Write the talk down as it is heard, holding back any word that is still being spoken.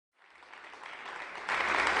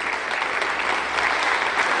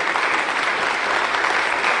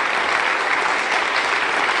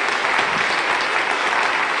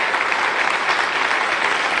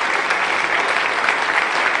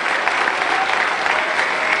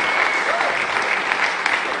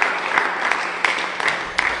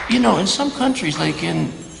You know, in some countries, like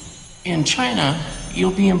in China,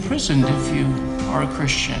 you'll be imprisoned if you are a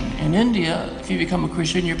Christian. In India, if you become a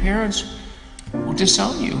Christian, your parents will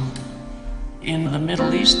disown you. In the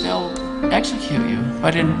Middle East, they'll execute you.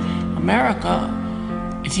 But in America,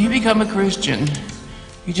 if you become a Christian,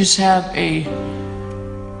 you just have a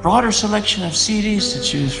broader selection of CDs to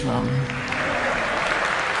choose from.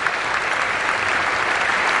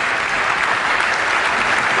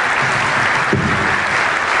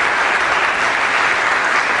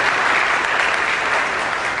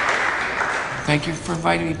 Thank you for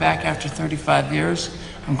inviting me back after 35 years.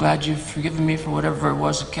 I'm glad you've forgiven me for whatever it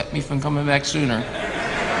was that kept me from coming back sooner.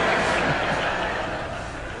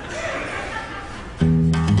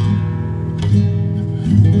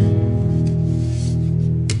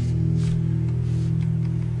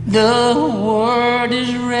 The word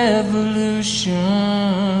is revolution,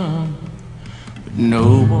 but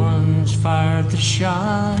no one's fired the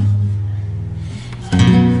shot.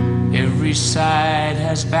 Every side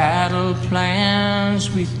has battle plans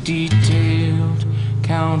with detailed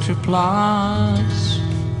counterplots,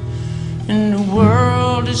 and the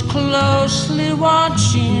world is closely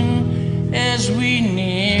watching as we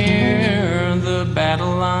near the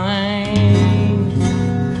battle line.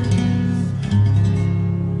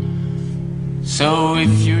 So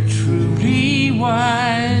if you're truly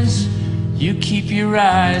wise, you keep your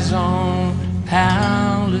eyes on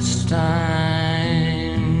Palestine.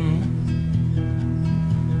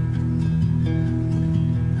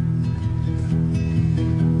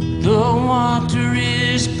 The water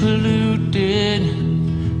is polluted,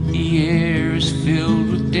 the air is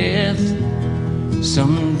filled with death.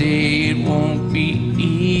 Someday it won't be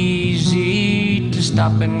easy to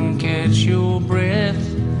stop and catch your breath,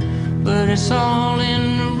 but it's all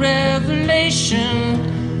in the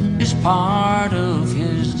revelation, it's part of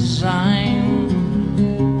his design.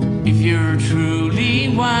 If you're truly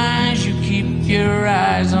wise, you keep your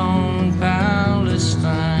eyes on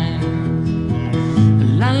Palestine.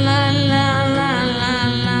 La la la la la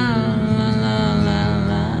la la la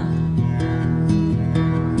la.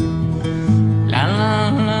 La la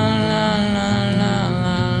la la la la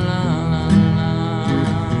la la.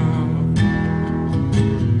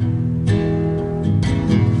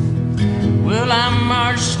 Well, I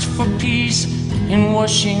marched for peace in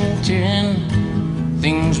Washington.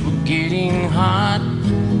 Things were getting hot.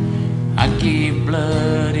 I gave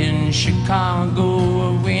blood in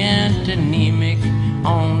Chicago. I went anemic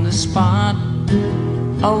on the spot.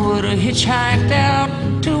 I would've hitchhiked out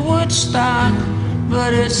to Woodstock,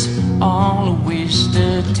 but it's all a waste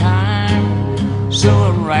of time. So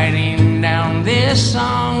I'm writing down this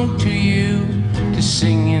song to you, to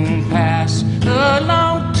sing and pass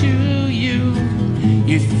along to you.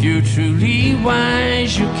 If you're truly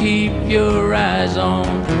wise, you keep your eyes on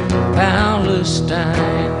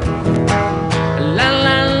Palestine. La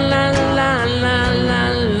la la la la la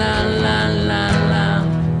la la la la.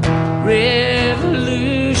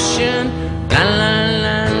 Revolution. La la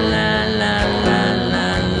la la la la la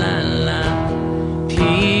la la.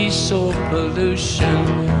 Peace or pollution.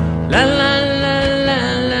 La la la la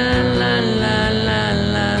la la la la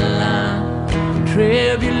la la.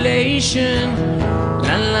 Tribulation.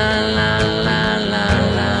 La la la la la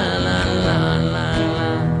la la la la la.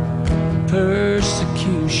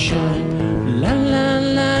 Persecution. La la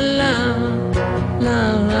la la la la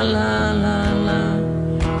la la la.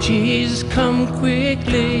 Jesus, come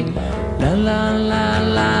quickly. La la la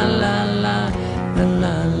la la la la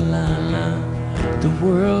la la la. The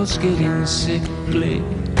world's getting sickly.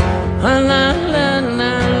 La la la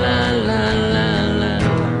la la la la la.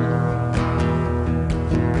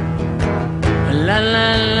 La la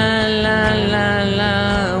la la la la.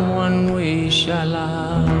 One way shala.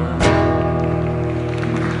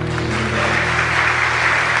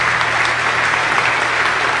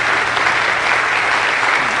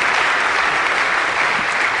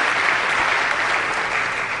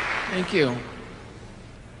 Thank you.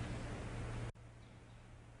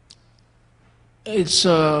 It's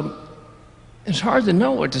hard to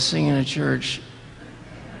know what to sing in a church.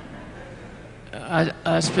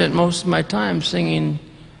 I spent most of my time singing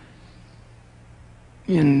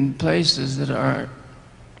in places that are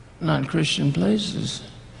not Christian places.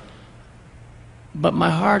 But my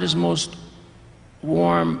heart is most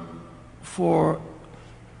warm for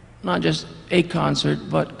not just a concert,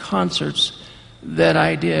 but concerts that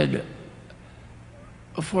I did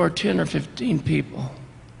for 10 or 15 people.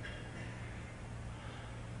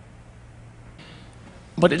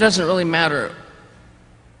 But it doesn't really matter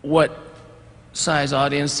what size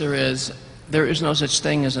audience there is. There is no such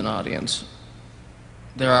thing as an audience.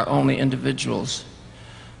 There are only individuals.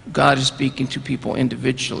 God is speaking to people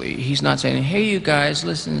individually. He's not saying, hey, you guys,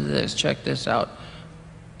 listen to this, check this out.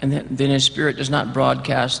 And then His Spirit does not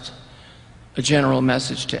broadcast a general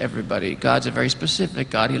message to everybody. God's a very specific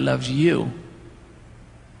God. He loves you.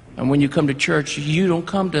 And when you come to church, you don't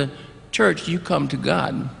come to church, you come to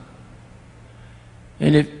God.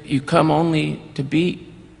 And if you come only to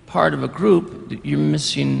be part of a group, you're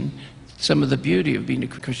missing some of the beauty of being a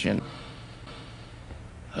Christian.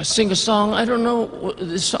 Sing a song. I don't know.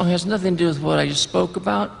 This song has nothing to do with what I just spoke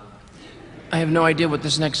about. I have no idea what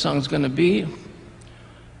this next song is going to be.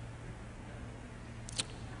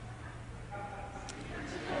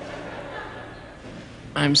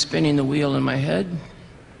 I'm spinning the wheel in my head,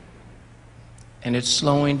 and it's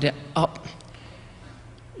slowing down. Oh,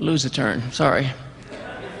 lose a turn. Sorry.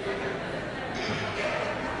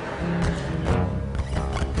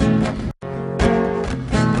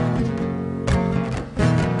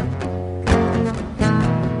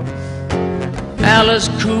 Alice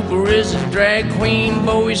Cooper is a drag queen,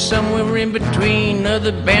 Bowie's somewhere in between.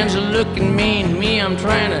 Other bands are looking mean. Me, I'm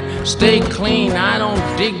trying to stay clean. I don't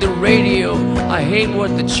dig the radio. I hate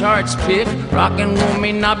what the charts pick. Rock and roll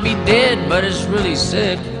may not be dead, but it's really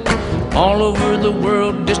sick. All over the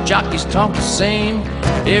world, disc jockeys talk the same.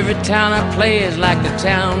 Every town I play is like the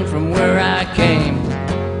town from where I came.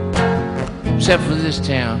 Except for this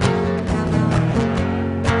town.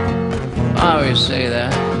 I always say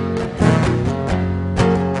that.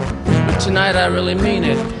 Tonight I really mean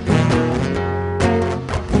it.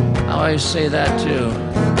 I always say that too.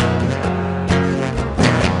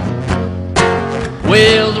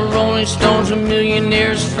 Well, the Rolling Stones are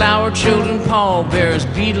millionaires, flower children, pallbearers.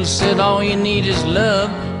 Beatles said all you need is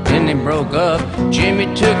love, then they broke up. Jimmy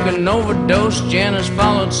took an overdose, Janis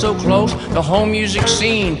followed so close. The whole music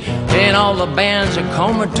scene and all the bands are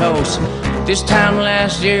comatose. This time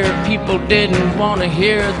last year, people didn't want to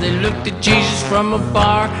hear. They looked at Jesus from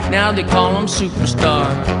afar, now they call him superstar.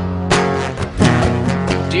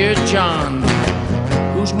 Dear John,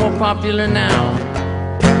 who's more popular now?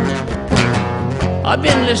 I've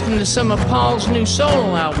been listening to some of Paul's new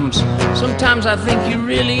solo albums. Sometimes I think he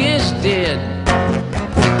really is dead.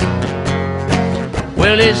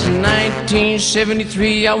 Well, it's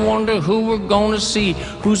 1973, I wonder who we're gonna see.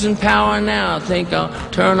 Who's in power now? I think I'll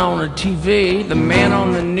turn on the TV. The man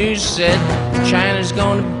on the news said China's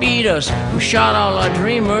gonna beat us. We shot all our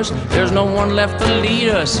dreamers, there's no one left to lead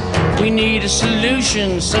us. We need a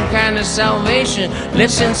solution, some kind of salvation.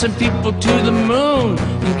 Let's send some people to the moon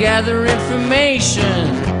and gather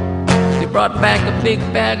information. They brought back a big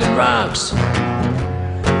bag of rocks.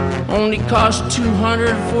 Only cost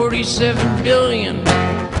 $247 billion.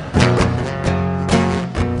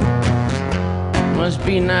 Must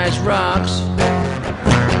be nice rocks.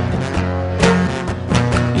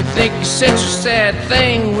 You think it's such a sad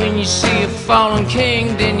thing when you see a fallen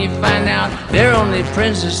king, then you find out they're only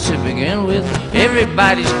princes to begin with.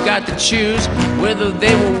 Everybody's got to choose whether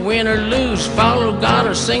they will win or lose, follow God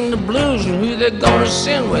or sing the blues, and who they're gonna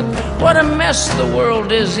sin with. What a mess the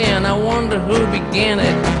world is in. I wonder who began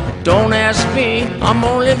it. Don't ask me, I'm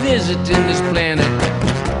only visiting this planet.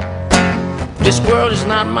 This world is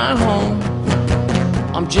not my home,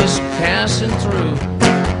 I'm just passing through.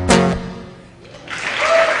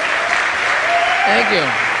 Thank you.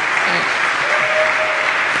 Thanks.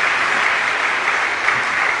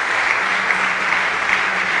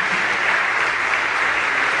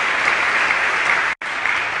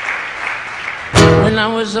 When I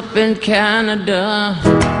was up in Canada,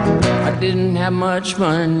 I didn't have much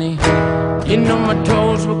money. You know, my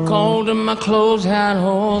toes were cold and my clothes had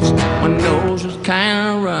holes. My nose was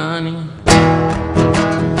kinda runny.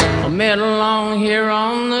 I met along here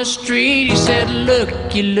on the street. He said, look,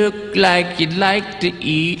 you look like you'd like to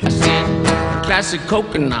eat. I said, a glass of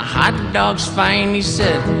Coke and a hot dog's fine. He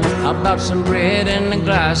said, how about some bread and a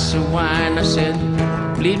glass of wine? I said,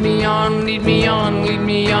 lead me on, lead me on, lead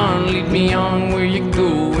me on, lead me on, where you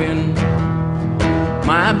going?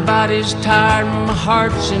 My body's tired, my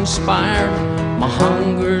heart's inspired, my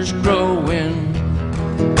hunger's growing.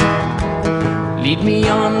 Lead me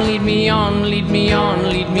on, lead me on, lead me on,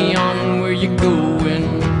 lead me on, where you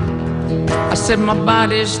going? I said my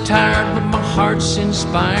body's tired, but my heart's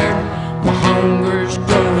inspired, my hunger's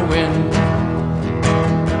growing.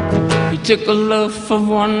 He took a loaf of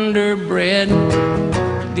Wonder Bread,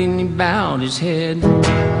 then he bowed his head.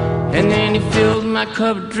 And then he filled my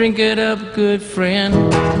cup, drink it up, good friend.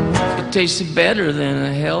 It tasted better than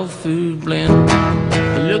a health food blend.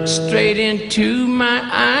 He looked straight into my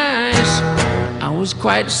eyes. I was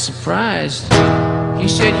quite surprised. He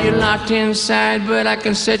said, you're locked inside, but I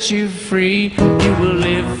can set you free. You will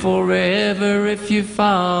live forever if you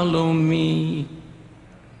follow me.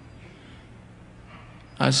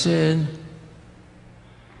 I said,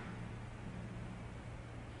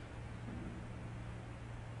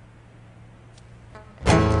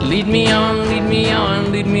 lead me on, lead me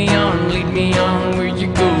on, lead me on, lead me on, where you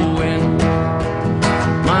going?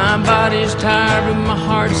 My body's tired, but my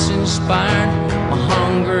heart's inspired. My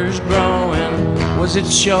hunger's growing, was it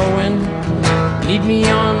showing? Lead me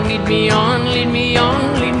on, lead me on, lead me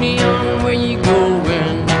on, lead me on, where you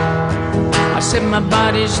going? I said my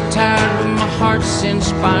body's tired, but my heart's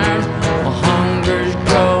inspired. My hunger's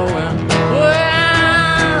growing.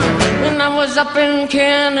 Well, when I was up in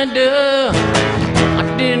Canada, I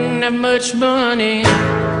didn't have much money.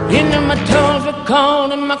 And my toes were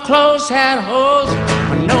cold and my clothes had holes.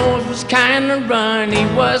 My nose was kinda runny,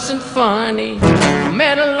 wasn't funny. I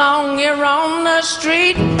met a long hair on the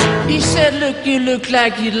street. He said, look, you look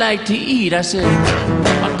like you'd like to eat. I said,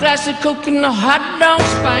 a glass of Coke and a hot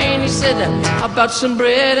dog's fine. He said, how about some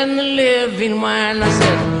bread and the living wine? I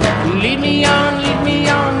said, lead me on, lead me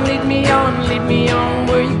on, lead me on, lead me on,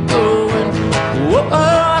 where you going? Whoa,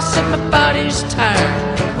 I said my body's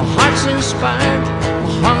tired, my heart's inspired, my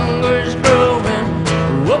hunger's growing.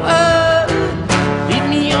 Whoa, lead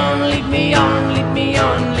me on, lead me on, lead me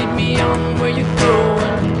on, lead me on, where you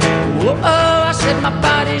going? Whoa, I said my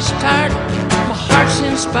body's tired, my heart's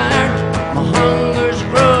inspired, my hunger's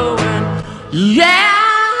growing. Yeah.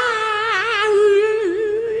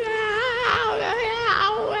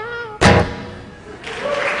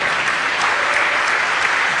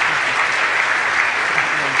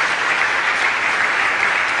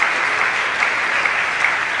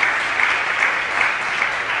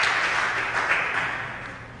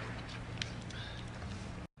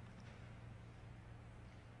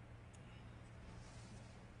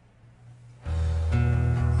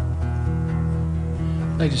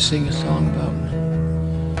 I'd like to sing a song about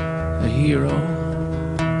a hero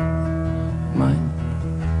of mine.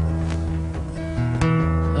 A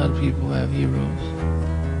lot of people have heroes.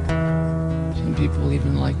 Some people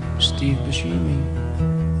even like Steve Buscemi,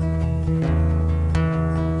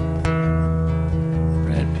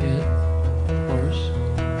 Brad Pitt, of course,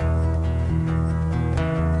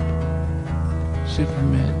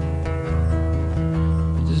 Superman.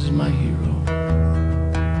 But this is my hero.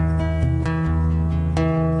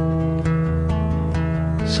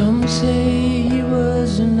 Some say he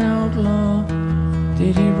was an outlaw,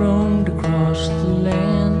 that he roamed across the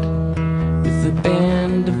land with a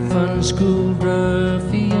band of fun-schooled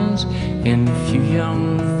ruffians and a few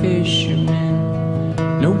young fishermen.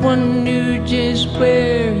 No one knew just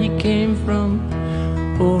where he came from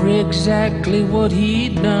or exactly what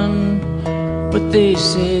he'd done, but they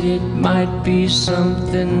said it might be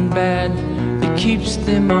something bad that keeps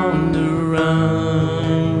them on the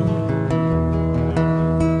run.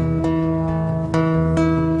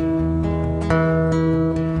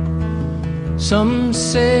 Some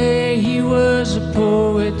say he was a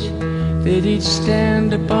poet, that he'd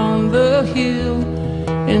stand upon the hill,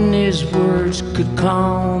 and his words could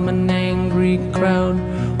calm an angry crowd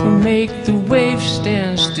or make the waves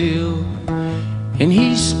stand still. And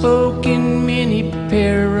he spoke in many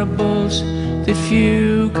parables that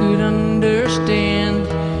few could understand,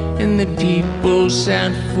 and the people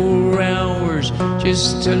sat for hours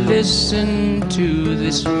just to listen to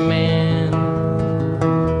this man.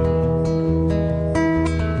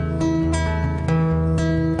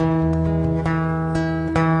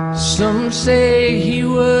 Some say he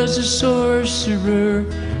was a sorcerer,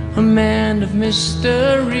 a man of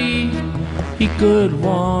mystery. He could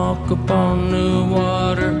walk upon the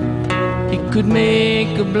water, he could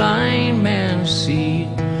make a blind man see,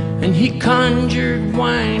 and he conjured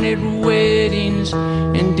wine at weddings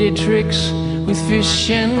and did tricks with fish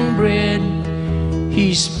and bread.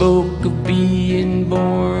 He spoke of being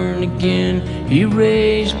born again, he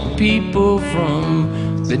raised people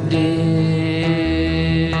from the dead.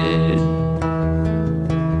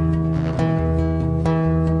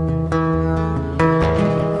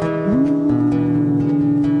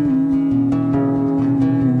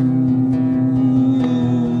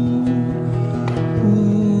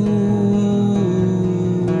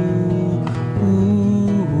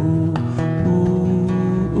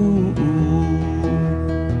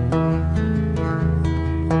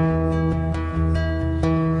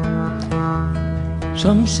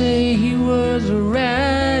 Some say he was a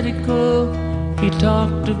radical, he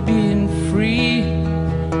talked of being free.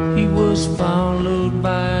 He was followed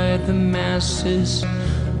by the masses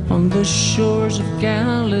on the shores of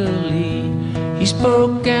Galilee. He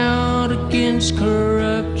spoke out against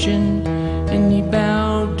corruption, and he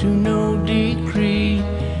bowed to no decree.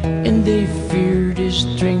 And they feared his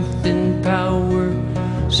strength and power,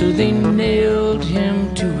 so they nailed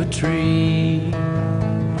him to a tree.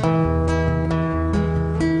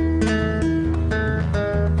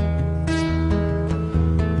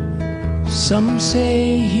 Some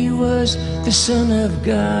say he was the Son of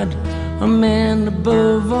God, a man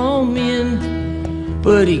above all men,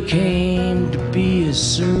 but he came to be a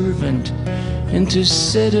servant and to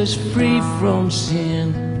set us free from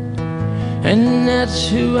sin. And that's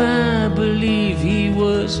who I believe he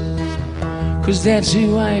was, 'cause that's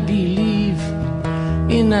who I believe.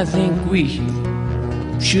 And I think we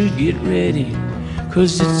should get ready,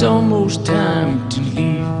 'cause it's almost time to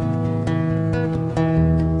leave.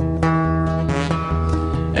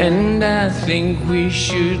 And I think we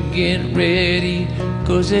should get ready,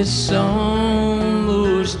 'cause it's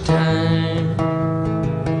almost time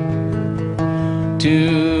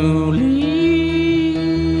to leave.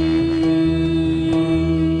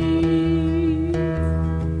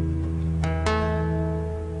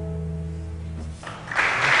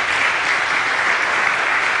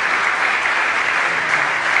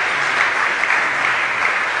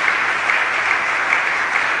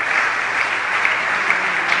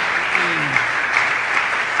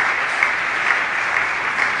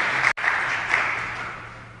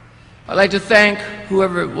 I'd like to thank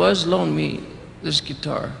whoever it was loaned me this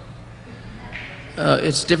guitar.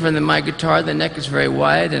 It's different than my guitar. The neck is very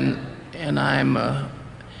wide, and I'm a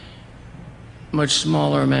much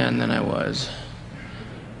smaller man than I was.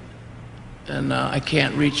 And I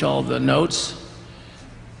can't reach all the notes,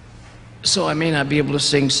 so I may not be able to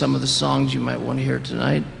sing some of the songs you might want to hear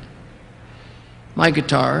tonight. My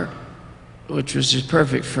guitar, which was just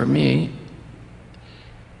perfect for me,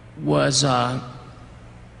 was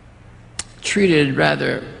treated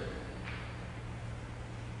rather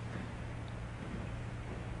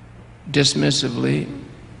dismissively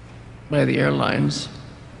by the airlines.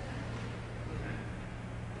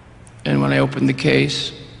 And when I opened the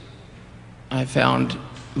case, I found,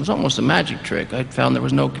 it was almost a magic trick. I found there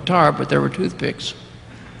was no guitar, but there were toothpicks.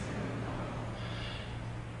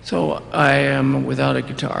 So I am without a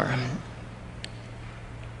guitar.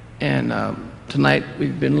 And tonight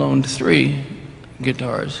we've been loaned 3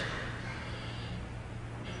 guitars.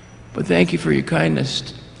 But thank you for your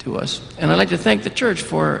kindness to us. And I'd like to thank the church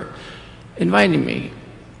for inviting me.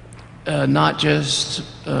 Not just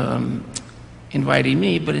inviting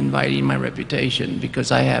me, but inviting my reputation, because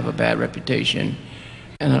I have a bad reputation.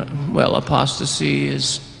 And well, apostasy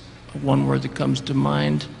is one word that comes to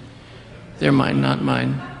mind. They're mine, not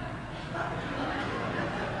mine.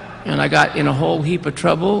 And I got in a whole heap of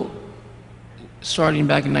trouble starting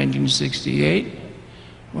back in 1968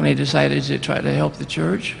 when I decided to try to help the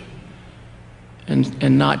church.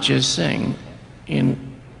 And not just sing in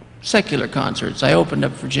secular concerts. I opened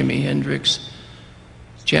up for Jimi Hendrix,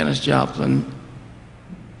 Janis Joplin,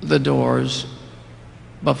 The Doors,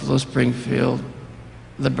 Buffalo Springfield,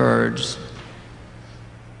 The Byrds,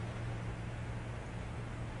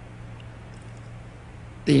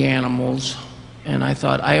 The Animals, and I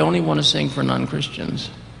thought, I only want to sing for non-Christians.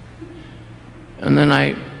 And then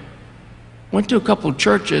I went to a couple of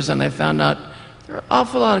churches and I found out there are an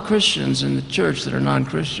awful lot of Christians in the church that are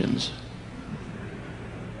non-Christians.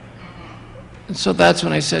 And so that's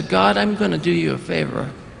when I said, God, I'm going to do you a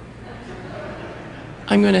favor.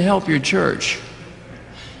 I'm going to help your church.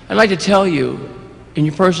 I'd like to tell you, in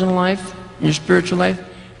your personal life, in your spiritual life,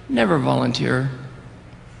 never volunteer.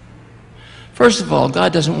 First of all,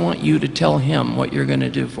 God doesn't want you to tell him what you're going to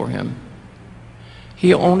do for him.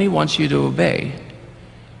 He only wants you to obey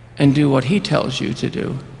and do what he tells you to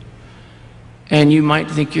do. And you might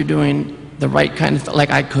think you're doing the right kind of thing. Like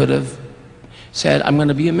I could have said, I'm going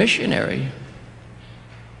to be a missionary.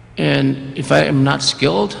 And if I am not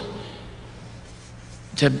skilled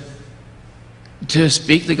to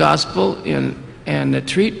speak the gospel and to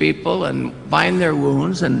treat people and bind their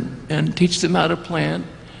wounds and teach them how to plant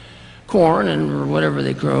corn or whatever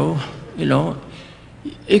they grow, you know,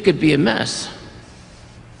 it could be a mess.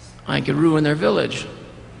 I could ruin their village.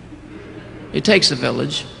 It takes a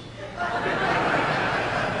village.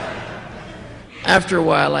 After a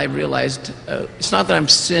while, I realized it's not that I'm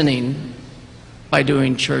sinning by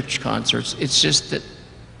doing church concerts. It's just that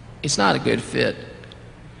it's not a good fit.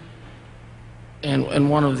 And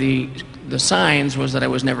one of the signs was that I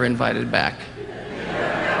was never invited back.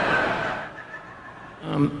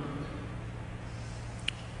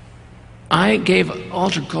 I gave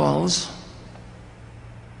altar calls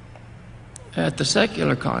at the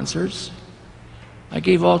secular concerts I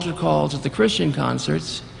gave altar calls at the Christian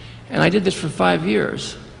concerts, and I did this for 5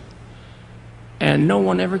 years. And no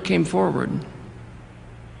one ever came forward.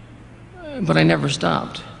 But I never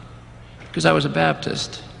stopped, because I was a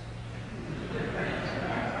Baptist.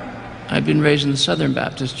 I'd been raised in the Southern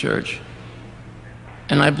Baptist Church,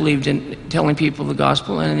 and I believed in telling people the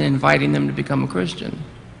gospel and inviting them to become a Christian.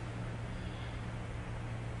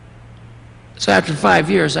 So after 5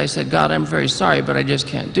 years, I said, God, I'm very sorry, but I just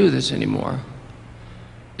can't do this anymore.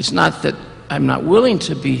 It's not that I'm not willing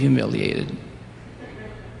to be humiliated.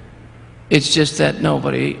 It's just that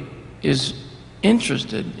nobody is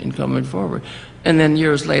interested in coming forward. And then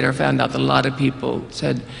years later, I found out that a lot of people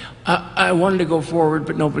said, I wanted to go forward,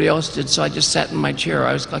 but nobody else did, so I just sat in my chair.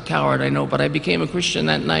 I was a coward, I know, but I became a Christian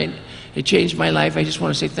that night. It changed my life. I just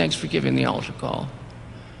want to say thanks for giving the altar call.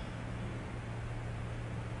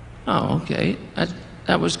 Oh, okay.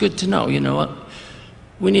 That was good to know. You know,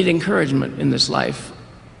 we need encouragement in this life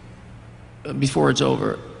before it's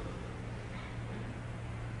over.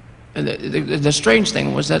 And the strange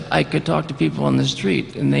thing was that I could talk to people on the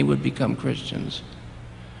street and they would become Christians.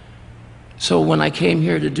 So when I came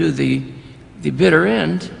here to do the bitter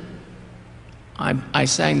end, I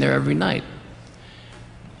sang there every night.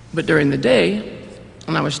 But during the day,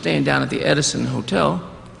 when I was staying down at the Edison Hotel,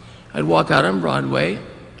 I'd walk out on Broadway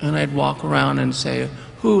and I'd walk around and say,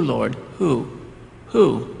 who, Lord, who?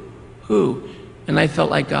 And I felt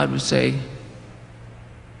like God would say.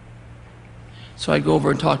 So I'd go over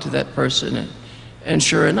and talk to that person, and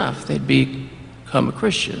sure enough, they'd become a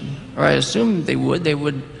Christian. Or I assumed they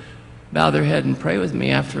would bow their head and pray with me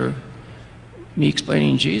after me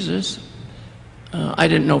explaining Jesus. I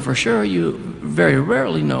didn't know for sure. You very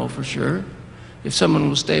rarely know for sure if someone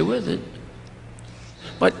will stay with it.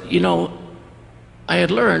 But, you know, I had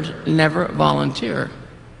learned never volunteer.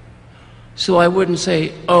 So I wouldn't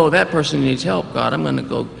say, oh, that person needs help, God, I'm going to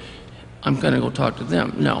go talk to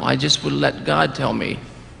them. No, I just would let God tell me.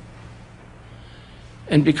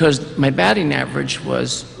 And because my batting average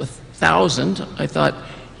was 1,000, I thought,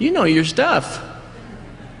 you know your stuff.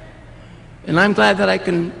 And I'm glad that I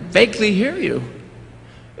can vaguely hear you,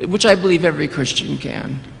 which I believe every Christian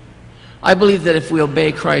can. I believe that if we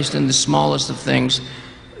obey Christ in the smallest of things,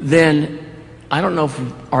 then I don't know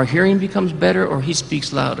if our hearing becomes better or he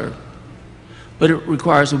speaks louder. But it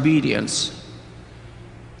requires obedience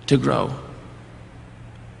to grow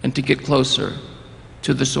and to get closer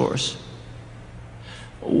to the source.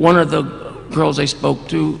 One of the girls I spoke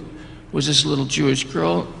to was this little Jewish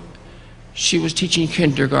girl. She was teaching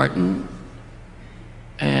kindergarten,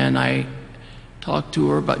 and I talked to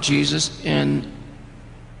her about Jesus, and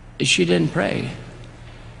she didn't pray.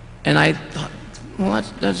 And I thought, well,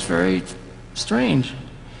 that's very strange.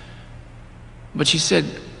 But she said,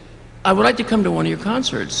 I would like to come to one of your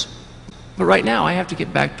concerts, but right now I have to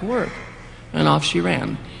get back to work. And off she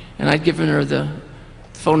ran. And I'd given her the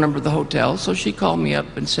phone number of the hotel, so she called me up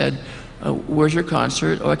and said, where's your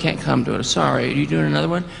concert? Oh, I can't come to it. Sorry, are you doing another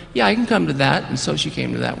one? Yeah, I can come to that. And so she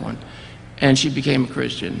came to that one. And she became a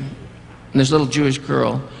Christian. And this little Jewish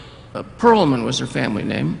girl, Perlman was her family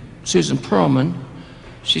name, Susan Perlman,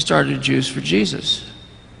 she started Jews for Jesus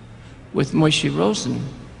with Moshe Rosen.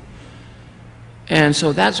 And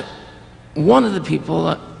so that's one of the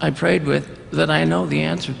people I prayed with that I know the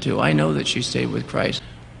answer to. I know that she stayed with Christ.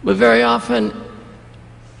 But very often,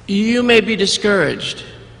 you may be discouraged.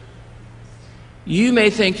 You may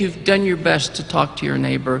think you've done your best to talk to your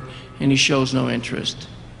neighbor and he shows no interest.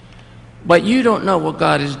 But you don't know what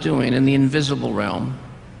God is doing in the invisible realm.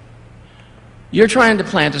 You're trying to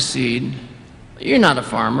plant a seed. You're not a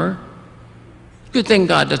farmer. Good thing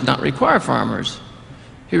God does not require farmers.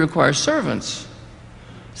 He requires servants.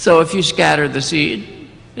 So if you scatter the seed,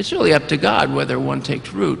 it's really up to God whether one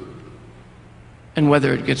takes root, and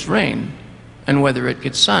whether it gets rain, and whether it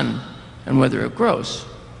gets sun, and whether it grows.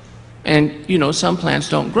 And, you know, some plants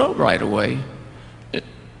don't grow right away. It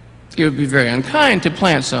would be very unkind to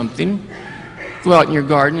plant something, go out in your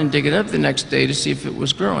garden and dig it up the next day to see if it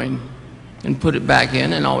was growing, and put it back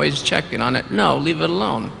in and always check in on it. No, leave it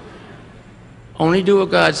alone. Only do what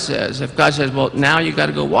God says. If God says, well, now you got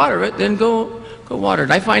to go water it, then go water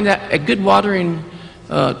it. I find that a good watering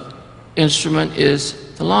instrument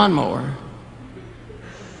is the lawnmower.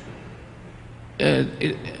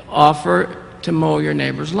 Offer to mow your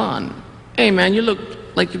neighbor's lawn. Hey man, you look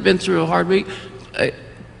like you've been through a hard week.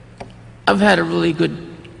 I've had a really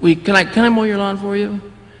good week. Can I mow your lawn for you?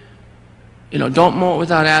 You know, don't mow it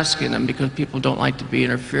without asking them, because people don't like to be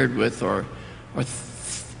interfered with or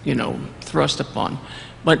you know, thrust upon.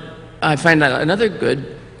 But I find that another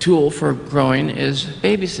good tool for growing is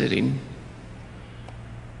babysitting.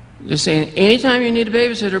 Just saying, anytime you need a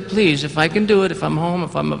babysitter, please, if I can do it, if I'm home,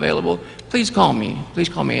 if I'm available, please call me. Please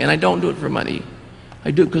call me. And I don't do it for money.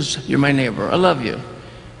 I do it because you're my neighbor. I love you.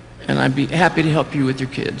 And I'd be happy to help you with your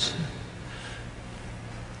kids.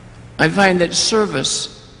 I find that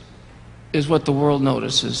service is what the world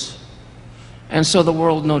notices. And so the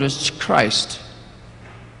world noticed Christ,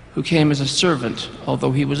 who came as a servant,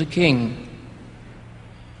 although he was a king.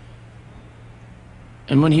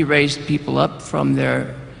 And when he raised people up from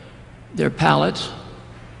their pallet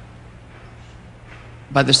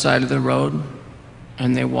by the side of the road,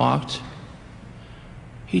 and they walked,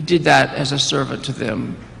 he did that as a servant to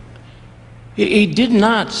them. He did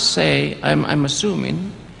not say, I'm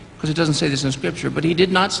assuming, because it doesn't say this in Scripture, but he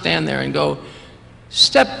did not stand there and go,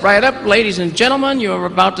 "Step right up, ladies and gentlemen, you are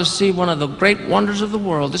about to see one of the great wonders of the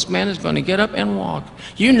world. This man is going to get up and walk.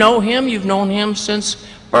 You know him, you've known him since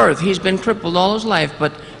birth. He's been crippled all his life,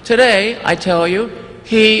 but today, I tell you,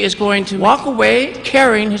 he is going to walk away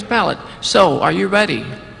carrying his pallet. So, are you ready?"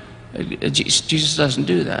 Jesus doesn't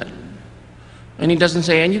do that. And he doesn't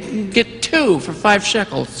say, "And you can get 2 for 5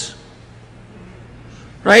 shekels.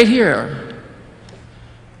 Right here.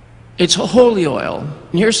 It's holy oil.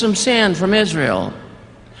 And here's some sand from Israel."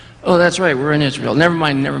 Oh, that's right, we're in Israel. Never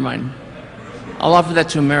mind, never mind. I'll offer that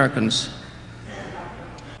to Americans.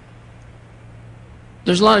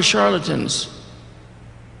 There's a lot of charlatans.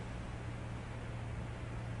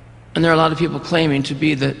 And there are a lot of people claiming to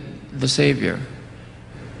be the Savior.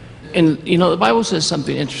 And, you know, the Bible says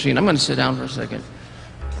something interesting. I'm going to sit down for a second.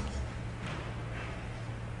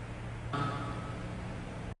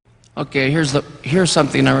 Okay, here's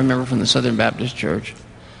something I remember from the Southern Baptist Church.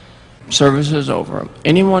 Service is over.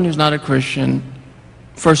 Anyone who's not a Christian,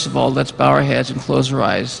 first of all, let's bow our heads and close our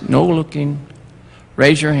eyes. No looking.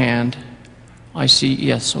 Raise your hand. I see,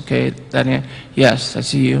 yes, okay, that hand. Yes, I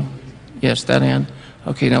see you. Yes, that hand.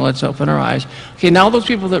 Okay, now let's open our eyes. Okay, now those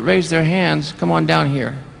people that raise their hands, come on down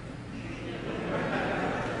here.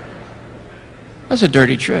 That's a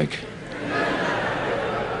dirty trick.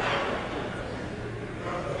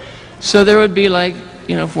 So there would be like,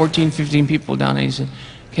 14, 15 people down there. He said,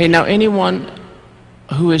 okay, now anyone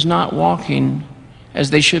who is not walking as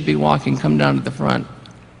they should be walking, come down to the front.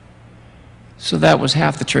 So that was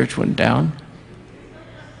half the church went down.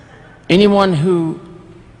 Anyone who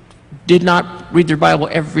did not read their Bible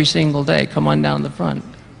every single day, come on down to the front.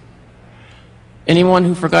 Anyone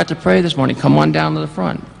who forgot to pray this morning, come on down to the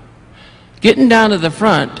front. Getting down to the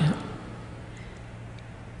front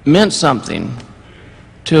meant something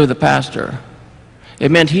to the pastor.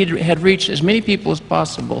 It meant he had reached as many people as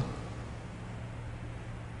possible.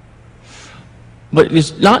 But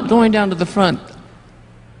it's not going down to the front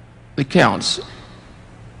that counts.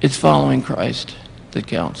 It's following Christ that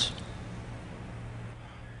counts.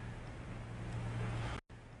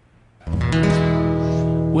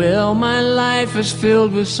 Well, my life is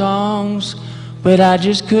filled with songs, but I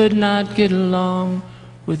just could not get along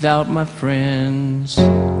without my friends.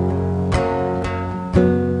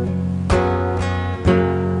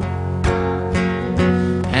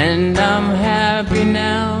 And I'm happy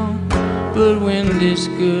now, but when this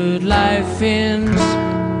good life ends,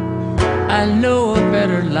 I know a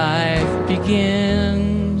better life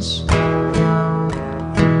begins.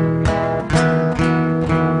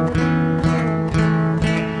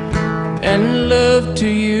 And love to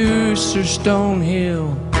you, Sir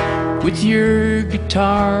Stonehill, with your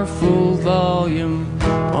guitar full volume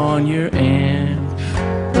on your amp.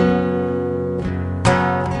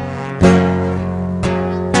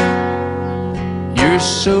 You're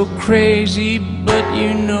so crazy, but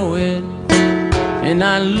you know it. And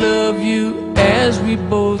I love you as we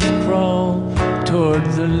both crawl toward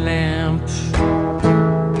the lamp.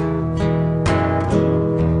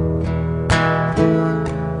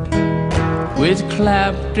 With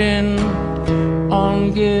Clapton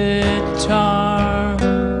on guitar,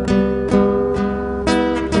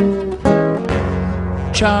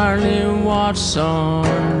 Charlie Watts on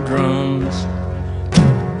drums,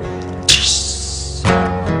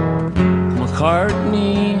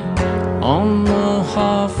 McCartney on the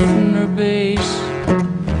Hofner bass,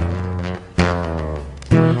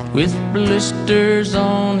 with blisters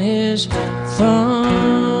on his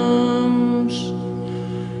thumbs.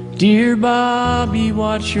 Dear Bobby,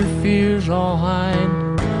 watch your fears all hide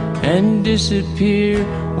and disappear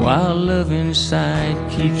while love inside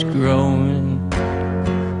keeps growing.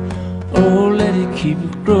 Oh, let it keep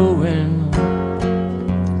growing.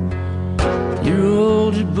 You're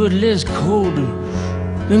older but less colder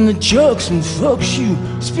than the jokes and fucks you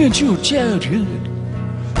spent your childhood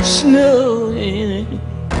snowing.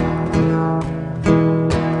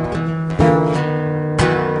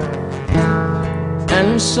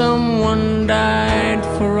 someone died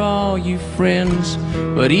for all you friends,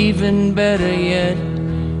 but even better yet,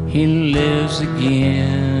 he lives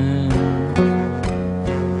again.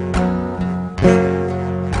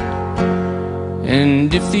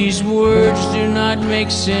 And if these words do not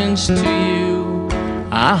make sense to you,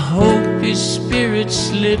 I hope his spirit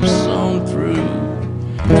slips on through.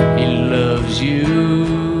 He loves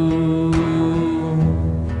you.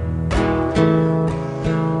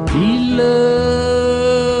 He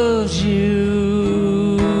loves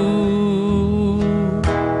you.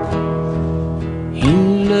 He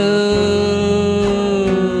loves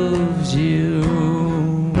you.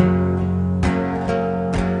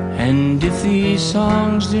 And if these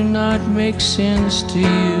songs do not make sense to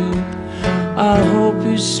you, I hope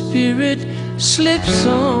his spirit slips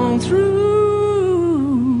on through.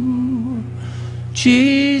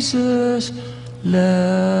 Jesus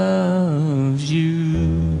loves you.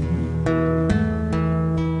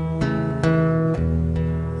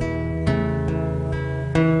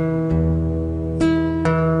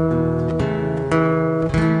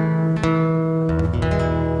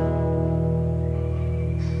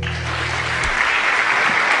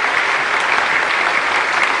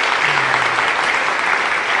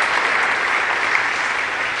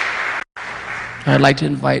 I'd like to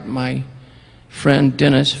invite my friend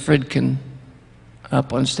Dennis Fridkin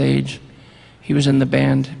up on stage. He was in the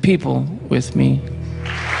band People with me.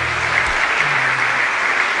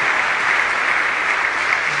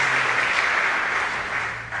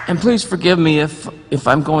 And please forgive me if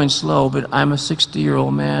I'm going slow, but I'm a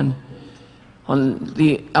 60-year-old man on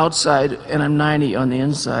the outside and I'm 90 on the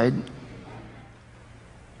inside.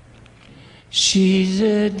 She's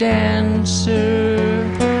a dancer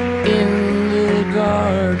in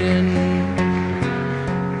garden,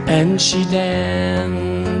 and she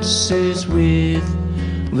dances with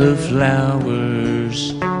the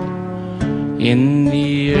flowers in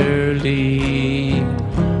the early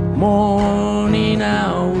morning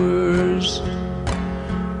hours,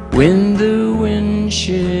 when the wind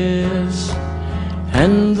shifts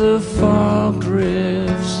and the fog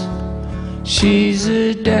drifts. She's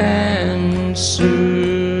a dancer.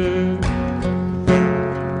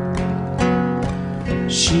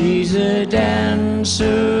 She's a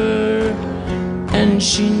dancer, and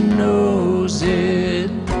she knows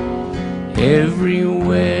it.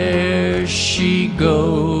 Everywhere she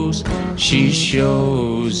goes, she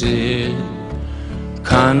shows it.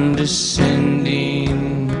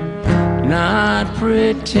 Condescending, not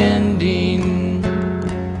pretending,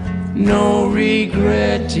 no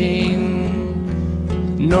regretting,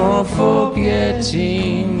 nor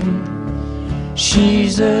forgetting.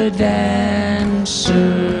 She's a dancer.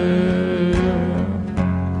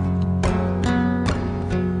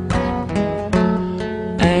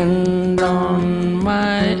 And on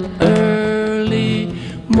my early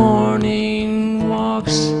morning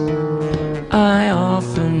walks, I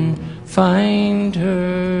often find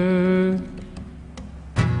her.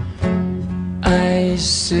 I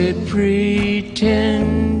sit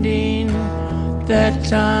pretending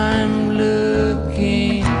that I'm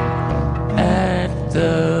looking at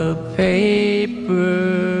the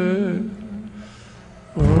paper.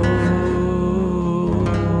 Oh.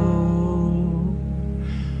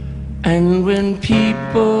 And when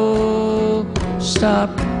people stop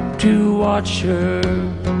to watch her,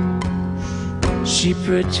 she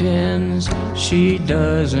pretends she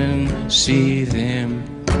doesn't see them,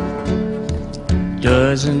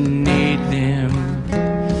 doesn't need them.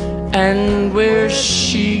 And where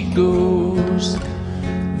she goes,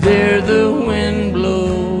 there the wind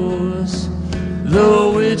blows,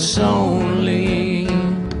 though it's only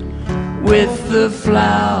with the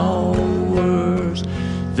flowers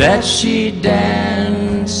that she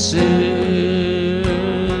dances.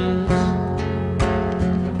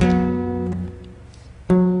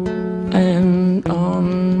 And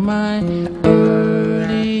on my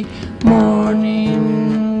early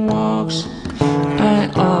morning walks, I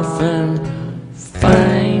often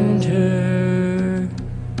find her.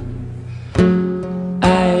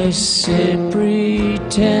 I sit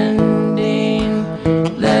pretending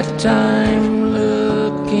that I'm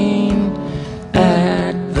looking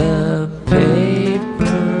at the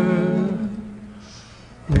paper.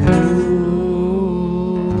 Ooh.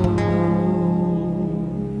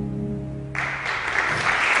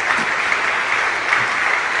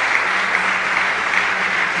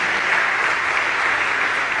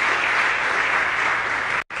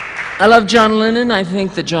 I love John Lennon. I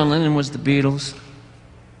think that John Lennon was the Beatles.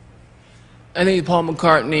 I think Paul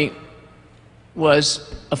McCartney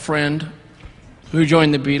was a friend who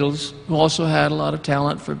joined the Beatles, who also had a lot of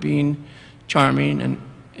talent for being charming and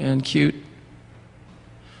and cute.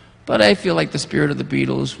 But I feel like the spirit of the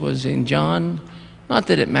Beatles was in John. Not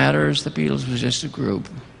that it matters, the Beatles was just a group.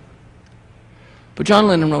 But John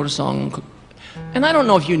Lennon wrote a song, and I don't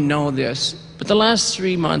know if you know this, but the last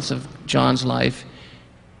 3 months of John's life,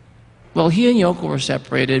 well, he and Yoko were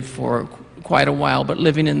separated for quite a while, but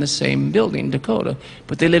living in the same building, Dakota.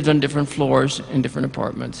 But they lived on different floors in different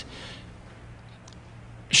apartments.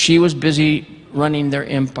 She was busy running their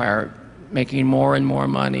empire, making more and more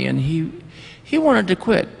money, and he wanted to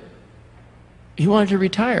quit. He wanted to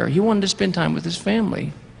retire. He wanted to spend time with his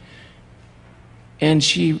family. And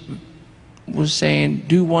she was saying,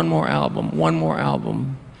 do one more album, one more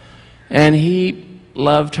album. And he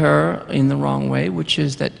loved her in the wrong way, which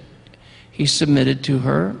is that he submitted to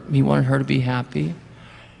her. He wanted her to be happy.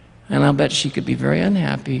 And I'll bet she could be very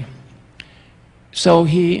unhappy. So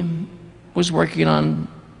he was working on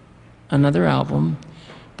another album,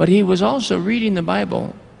 but he was also reading the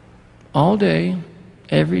Bible all day,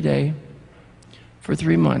 every day, for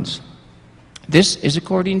 3 months. This is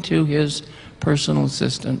according to his personal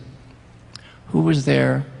assistant, who was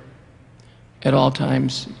there at all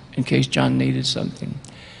times in case John needed something.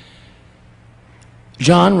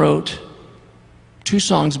 John wrote 2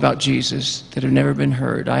 songs about Jesus that have never been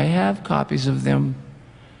heard. I have copies of them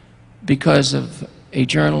because of a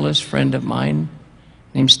journalist friend of mine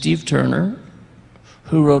named Steve Turner,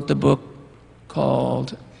 who wrote the book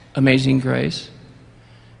called Amazing Grace,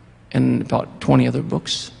 and about 20 other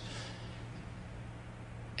books.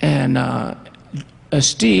 And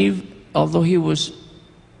Steve, although he was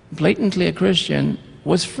blatantly a Christian,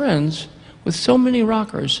 was friends with so many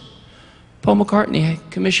rockers. Paul McCartney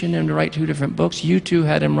commissioned him to write 2 different books. U2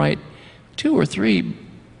 had him write 2 or 3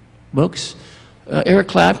 books. Eric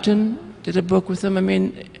Clapton did a book with him. I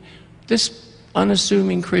mean, this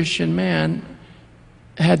unassuming Christian man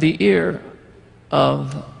had the ear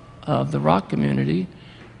of the rock community,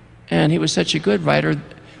 and he was such a good writer.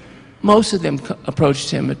 Most of them approached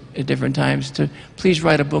him at different times to please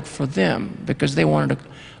write a book for them, because they wanted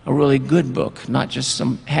a really good book, not just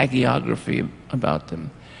some hagiography about them.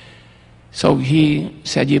 So he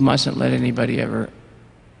said, you mustn't let anybody ever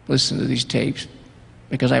listen to these tapes,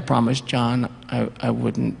 because I promised John I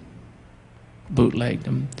wouldn't bootleg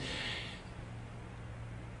them.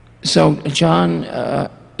 So John,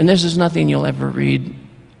 and this is nothing you'll ever read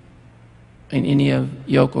in any of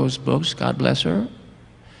Yoko's books, God bless her.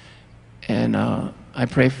 And I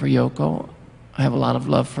pray for Yoko. I have a lot of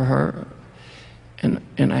love for her. And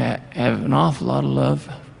I have an awful lot of love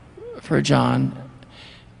for John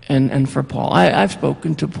and for Paul. I've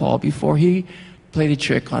spoken to Paul before. He played a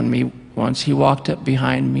trick on me once. He walked up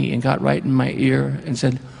behind me and got right in my ear and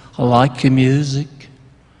said, I like your music.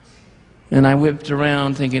 And I whipped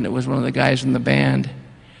around thinking it was one of the guys in the band.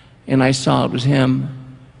 And I saw it was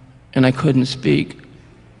him. And I couldn't speak.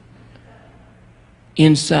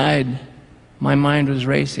 Inside, my mind was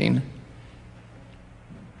racing.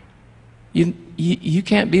 You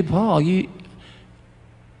can't be Paul. You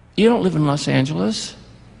don't live in Los Angeles.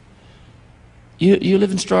 You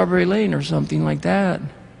live in Strawberry Lane or something like that.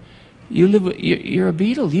 You're a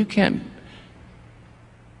Beatle. You can't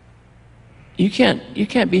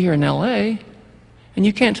be here in LA, and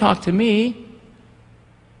you can't talk to me.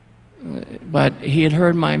 But he had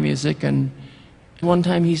heard my music, and one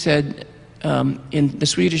time he said in the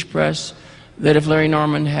Swedish press that if Larry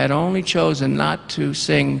Norman had only chosen not to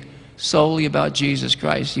sing solely about Jesus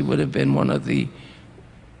Christ, he would have been one of the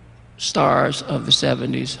stars of the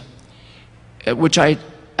 70s, which I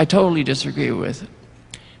totally disagree with,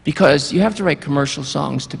 because you have to write commercial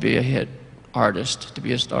songs to be a hit artist, to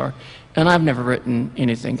be a star, and I've never written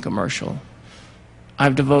anything commercial.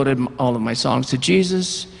 I've devoted all of my songs to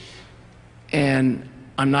Jesus, and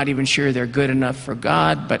I'm not even sure they're good enough for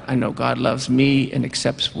God, but I know God loves me and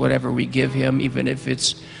accepts whatever we give him, even if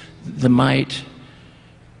it's the mite.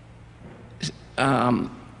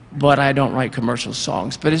 But I don't write commercial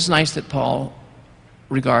songs. But it's nice that Paul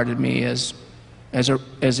regarded me as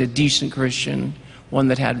a decent Christian, one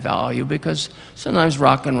that had value, because sometimes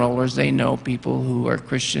rock and rollers, they know people who are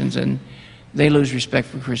Christians and they lose respect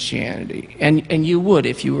for Christianity. And you would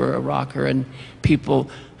if you were a rocker and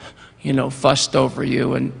people, you know, fussed over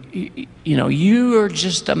you, and you know, you are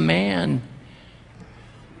just a man.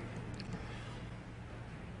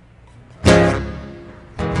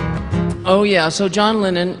 Oh yeah, so John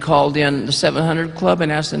Lennon called in the 700 Club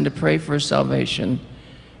and asked them to pray for his salvation.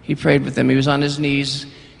 He prayed with them. He was on his knees.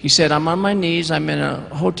 He said, I'm on my knees, I'm in a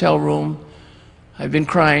hotel room, I've been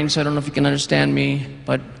crying, so I don't know if you can understand me,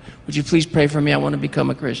 but would you please pray for me? I want to become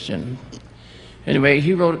a Christian. Anyway,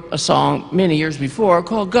 he wrote a song many years before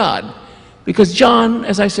called God. Because John,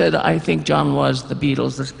 as I said, I think John was the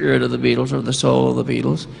Beatles, the spirit of the Beatles, or the soul of the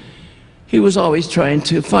Beatles. He was always trying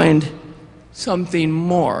to find something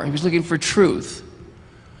more. He was looking for truth.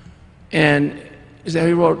 And so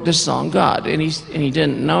he wrote this song, God. And he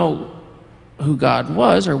didn't know who God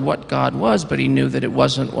was or what God was, but he knew that it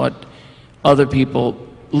wasn't what other people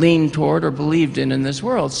leaned toward or believed in this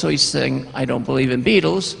world. So he's saying, I don't believe in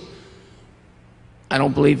Beatles. I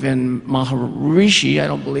don't believe in Maharishi. I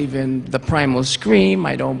don't believe in the primal scream.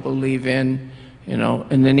 I don't believe in, you know,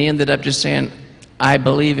 and then he ended up just saying, I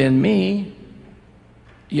believe in me,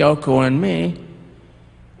 Yoko and me,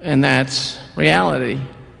 and that's reality.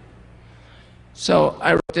 So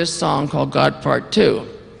I wrote this song called God Part 2.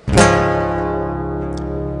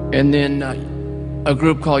 And then a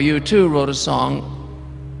group called U2 wrote a song,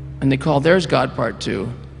 and they called theirs God Part 2.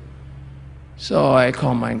 So I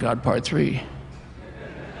call mine God Part 3.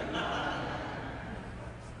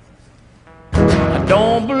 I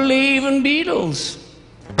don't believe in Beatles.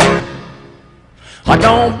 I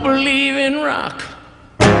don't believe in rock.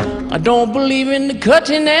 I don't believe in the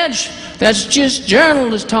cutting edge. That's just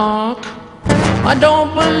journalist talk. I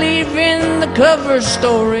don't believe in the cover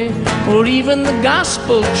story or even the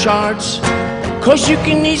gospel charts. 'Cause you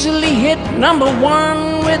can easily hit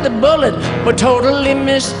 #1 with a bullet but totally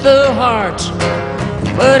miss the heart.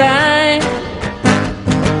 But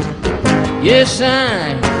yes,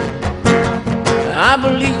 I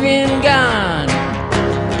believe in God.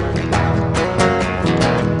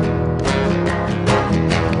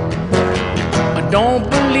 I don't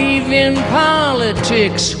believe in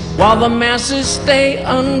politics while the masses stay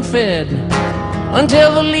unfed,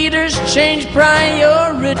 until the leaders change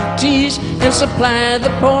priorities and supply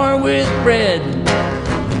the poor with bread.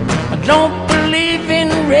 I don't believe in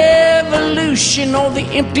revolution or the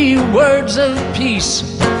empty words of peace.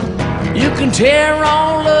 You can tear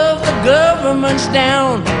all of the governments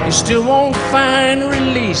down, you still won't find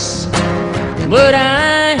release. But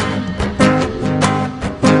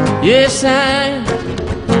yes,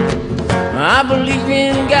 I believe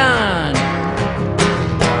in God.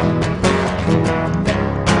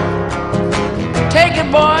 Take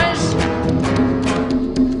it, boys.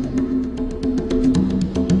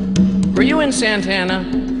 Were you in Santana?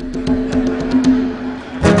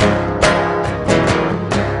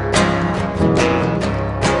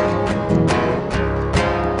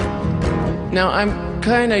 Now, I'm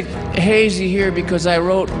kind of hazy here because I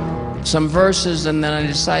wrote some verses and then I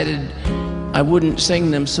decided I wouldn't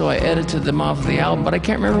sing them, so I edited them off the album, but I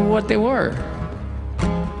can't remember what they were.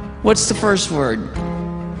 What's the first word?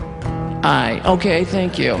 I. Okay,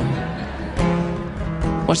 thank you.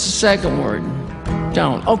 What's the second word?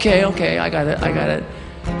 Don't. Okay, I got it.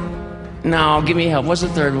 Now, give me help. What's the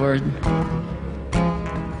third word?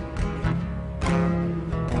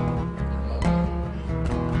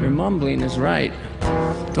 Your mumbling is right.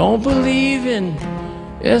 Don't believe in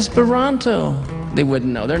Esperanto. They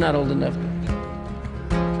wouldn't know. They're not old enough.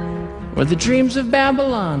 Or the dreams of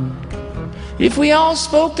Babylon. If we all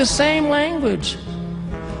spoke the same language,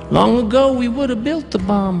 long ago we would have built the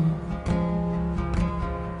bomb.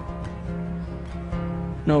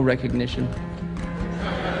 No recognition.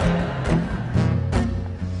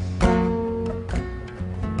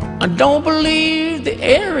 I don't believe the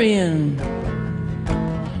Aryan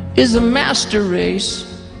is a master race.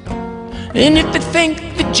 And if they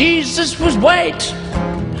think that Jesus was white,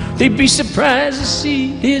 they'd be surprised to see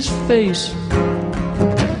his face.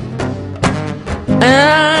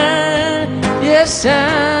 Yes, I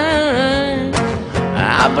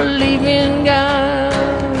believe in God.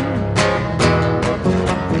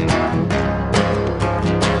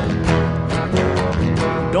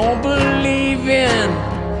 Don't believe in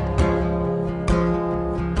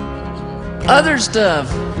other stuff.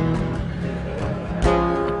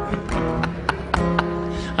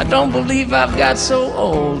 I don't believe I've got so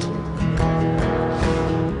old,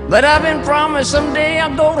 but I've been promised someday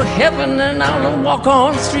I'll go to heaven and I'll walk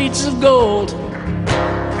on streets of gold.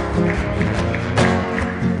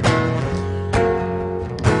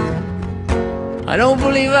 I don't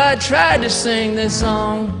believe I tried to sing this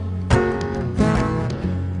song.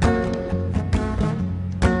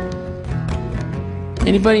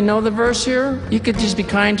 Anybody know the verse here? You could just be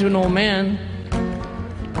kind to an old man.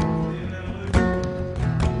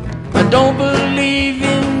 I don't believe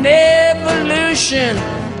in evolution.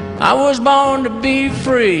 I was born to be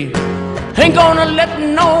free. Ain't gonna let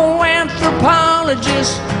no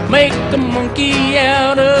anthropologist make a monkey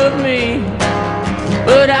out of me.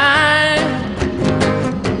 But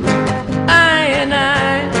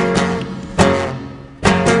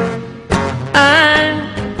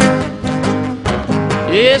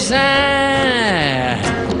yes,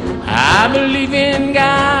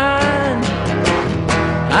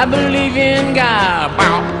 believe in God.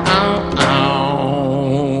 Bow, ow, ow.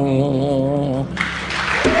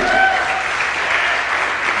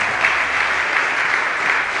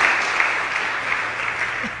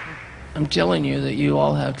 I'm telling you that you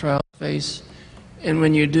all have trials to face. And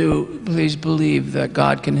when you do, please believe that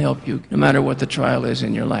God can help you, no matter what the trial is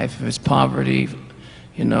in your life. If it's poverty,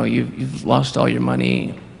 you know, you've lost all your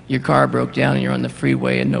money, your car broke down and you're on the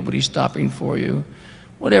freeway and nobody's stopping for you.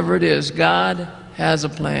 Whatever it is, God has a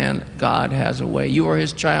plan. God has a way. You are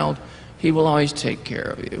His child. He will always take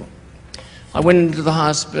care of you. I went into the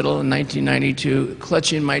hospital in 1992,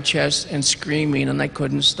 clutching my chest and screaming, and I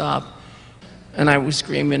couldn't stop. And I was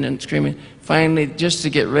screaming and screaming. Finally, just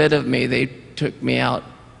to get rid of me, they took me out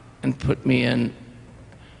and put me in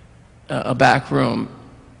a back room.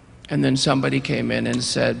 And then somebody came in and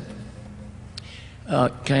said,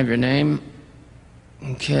 can I have your name?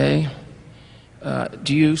 Okay.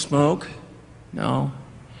 Do you smoke? No.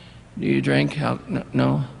 Do you drink?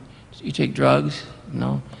 No. Do you take drugs?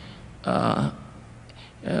 No. Do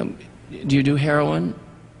you do heroin?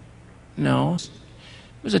 No. It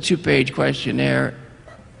was a 2-page questionnaire,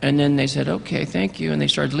 and then they said, okay, thank you, and they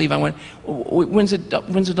started to leave. I went, when's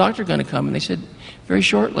the doctor going to come? And they said, very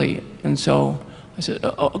shortly. And so I said,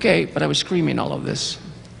 oh, okay, but I was screaming all of this,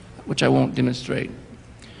 which I won't demonstrate.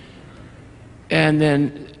 And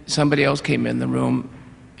then somebody else came in the room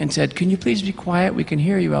and said, can you please be quiet? We can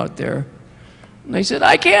hear you out there. And I said,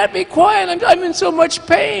 I can't be quiet. I'm in so much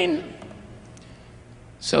pain.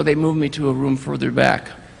 So they moved me to a room further back.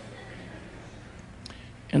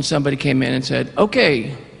 And somebody came in and said,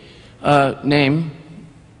 okay, name,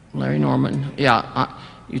 Larry Norman. Yeah,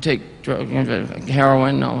 you take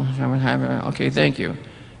heroin? No. Okay, thank you.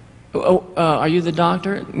 Oh, are you the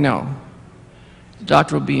doctor? No. The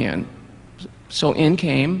doctor will be in. So in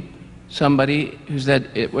came somebody who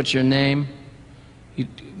said, what's your name?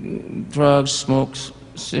 Drugs, smokes,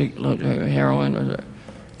 heroin.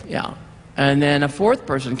 Yeah. And then a fourth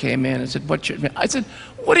person came in and said, what's your name? I said,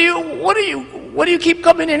 what do you keep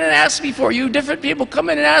coming in and asking me for? You different people come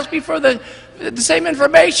in and ask me for the same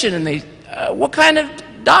information. And they, what kind of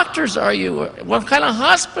doctors are you? What kind of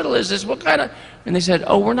hospital is this? What kind of, and they said,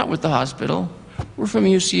 oh, we're not with the hospital. We're from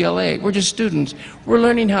UCLA. We're just students. We're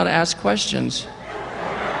learning how to ask questions.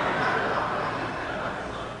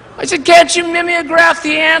 I said, can't you mimeograph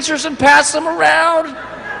the answers and pass them around?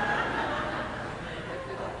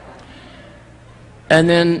 And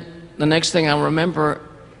then the next thing I remember,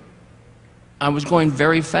 I was going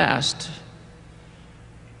very fast.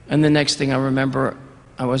 And the next thing I remember,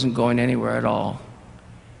 I wasn't going anywhere at all.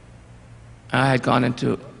 I had gone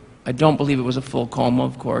into, I don't believe it was a full coma,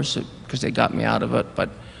 of course, because they got me out of it, but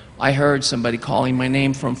I heard somebody calling my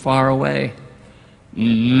name from far away.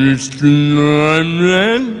 Mr.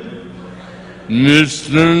 Norman?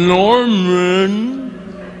 Mr. Norman?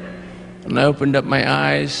 And I opened up my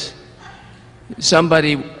eyes.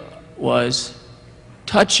 Somebody was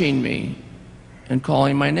touching me and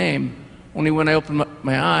calling my name. Only when I opened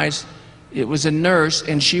my eyes, it was a nurse,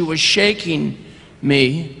 and she was shaking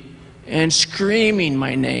me and screaming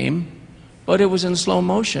my name, but it was in slow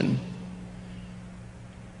motion.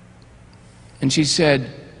 And she said,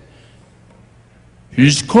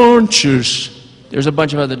 he's conscious. There's a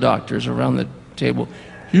bunch of other doctors around the table.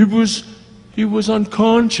 He was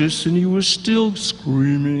unconscious and he was still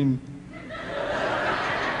screaming.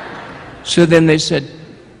 So then they said,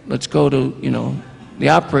 let's go to, you know, the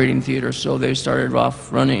operating theater. So they started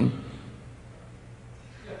off running.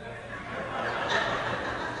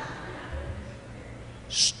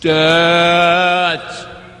 Stats.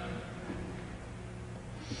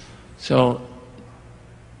 So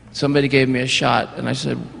somebody gave me a shot, and I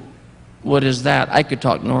said, what is that? I could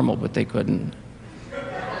talk normal, but they couldn't.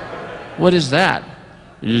 What is that?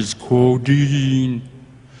 It's codeine.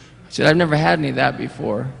 I said, I've never had any of that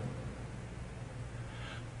before.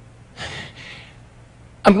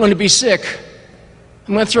 I'm going to be sick.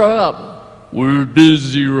 I'm going to throw up. We're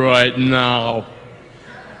busy right now.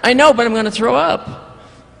 I know, but I'm going to throw up.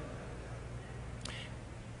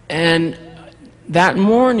 And that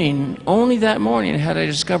morning, only that morning, had I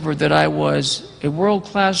discovered that I was a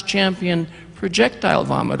world-class champion projectile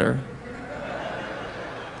vomiter.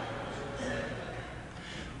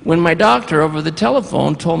 When my doctor over the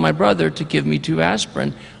telephone told my brother to give me 2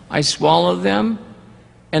 aspirin, I swallowed them,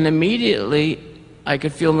 and immediately I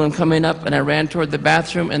could feel them coming up, and I ran toward the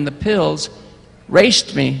bathroom, and the pills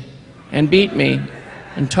raced me and beat me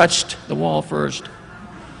and touched the wall first.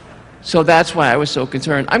 So that's why I was so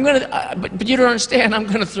concerned. But you don't understand, I'm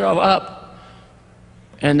gonna throw up.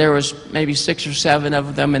 And there was maybe 6 or 7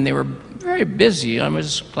 of them, and they were very busy. I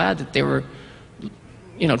was glad that they were,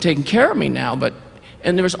 you know, taking care of me now,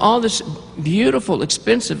 and there was all this beautiful,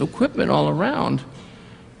 expensive equipment all around.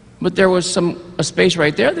 But there was a space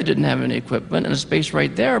right there that didn't have any equipment, and a space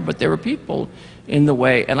right there, but there were people in the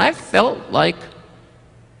way. And I felt like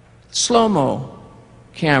slow-mo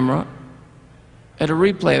camera at a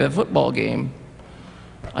replay of a football game.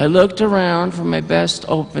 I looked around for my best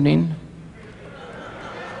opening.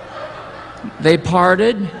 They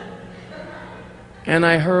parted, and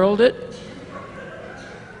I hurled it.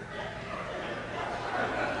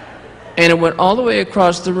 And it went all the way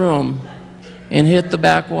across the room and hit the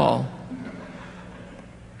back wall.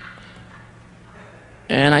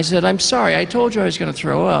 And I said, "I'm sorry, I told you I was going to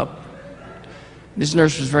throw up." This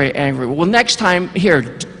nurse was very angry. "Well, next time, here,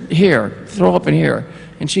 throw up in here."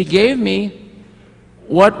 And she gave me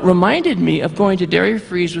what reminded me of going to Dairy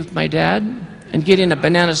Freeze with my dad and getting a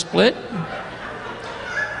banana split,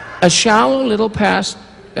 a shallow little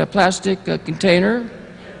plastic container,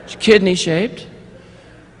 kidney-shaped.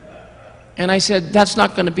 And I said, "That's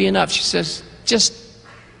not going to be enough." She says, "Just,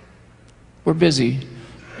 we're busy."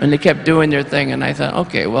 And they kept doing their thing, and I thought,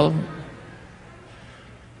 okay, well,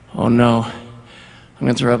 oh no, I'm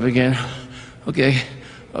going to throw up again. Okay.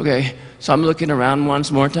 So I'm looking around once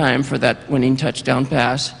more time for that winning touchdown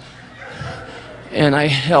pass. And I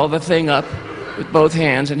held the thing up with both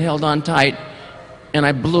hands and held on tight, and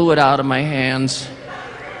I blew it out of my hands.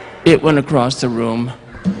 It went across the room.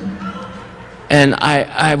 And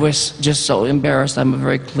I was just so embarrassed. I'm a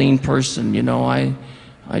very clean person, you know.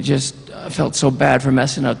 I just felt so bad for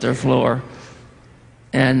messing up their floor.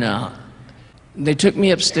 And they took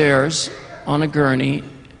me upstairs on a gurney,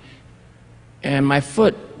 and my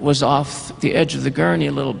foot was off the edge of the gurney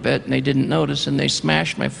a little bit, and they didn't notice, and they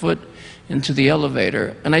smashed my foot into the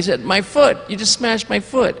elevator. And I said, "My foot, you just smashed my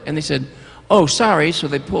foot." And they said, "Oh, sorry." So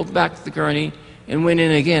they pulled back the gurney and went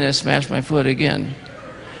in again and smashed my foot again.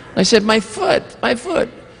 I said, my foot.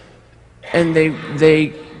 And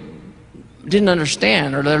they didn't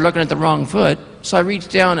understand, or they're looking at the wrong foot. So I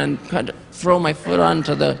reached down and kind of throw my foot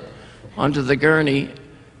onto the gurney,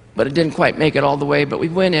 but it didn't quite make it all the way. But we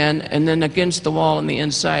went in, and then against the wall on the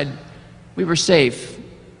inside, we were safe.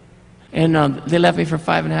 And they left me for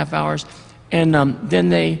 5.5 hours. And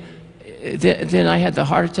then I had the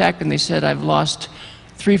heart attack, and they said I've lost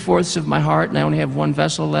 3/4 of my heart, and I only have one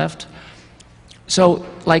vessel left. So,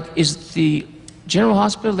 like, is the General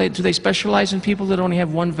Hospital, do they specialize in people that only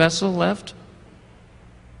have one vessel left?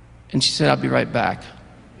 And she said, "I'll be right back."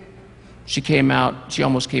 She came out, she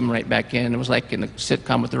almost came right back in. It was like in a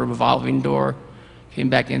sitcom with the revolving door. Came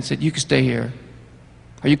back in and said, "You can stay here.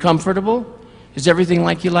 Are you comfortable? Is everything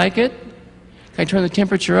like you like it? Can I turn the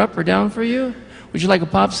temperature up or down for you? Would you like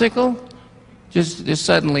a popsicle?" Just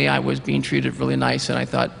suddenly I was being treated really nice, and I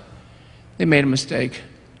thought, they made a mistake.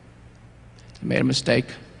 They made a mistake.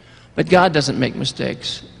 But God doesn't make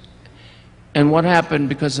mistakes. And what happened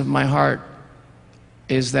because of my heart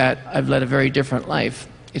is that I've led a very different life.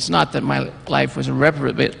 It's not that my life was a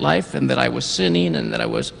reprobate life and that I was sinning and that I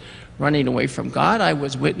was running away from God. I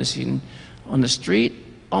was witnessing on the street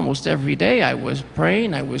almost every day. I was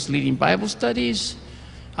praying. I was leading Bible studies.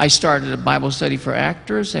 I started a Bible study for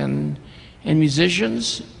actors and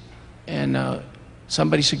musicians. And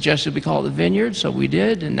somebody suggested we call it the Vineyard, so we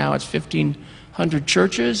did. And now it's 1,500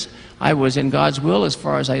 churches. I was in God's will as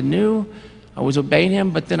far as I knew. I was obeying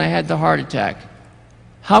Him, but then I had the heart attack.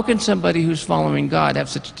 How can somebody who's following God have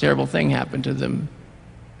such a terrible thing happen to them?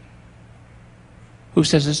 Who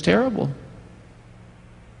says it's terrible?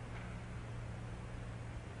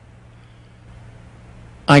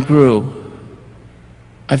 I grew.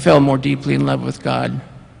 I fell more deeply in love with God.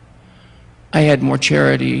 I had more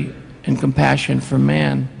charity and compassion for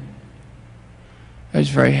man. I was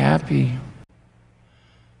very happy.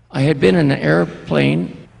 I had been in an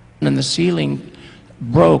airplane and the ceiling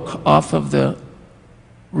broke off of the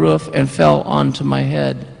roof and fell onto my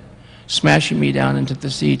head, smashing me down into the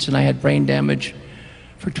seats, and I had brain damage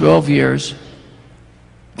for 12 years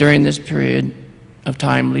during this period of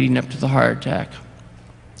time leading up to the heart attack.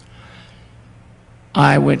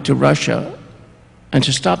 I went to Russia, and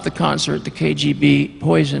to stop the concert, the KGB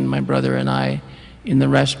poisoned my brother and I in the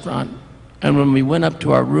restaurant. And when we went up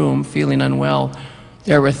to our room feeling unwell,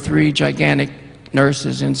 there were 3 gigantic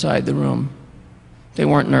nurses inside the room. They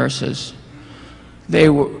weren't nurses. They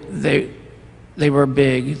were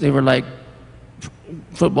big. They were like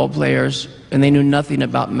football players, and they knew nothing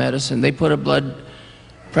about medicine. They put a blood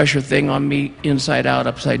pressure thing on me inside out,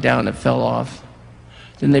 upside down. It fell off.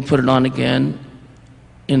 Then they put it on again,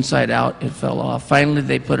 inside out. It fell off. Finally,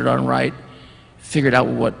 they put it on right, figured out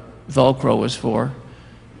what Velcro was for,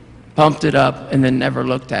 pumped it up, and then never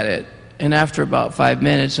looked at it. And after about 5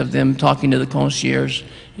 minutes of them talking to the concierge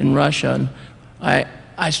in Russian,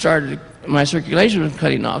 I started, my circulation was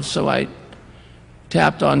cutting off, so I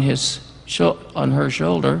tapped on her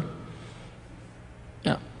shoulder.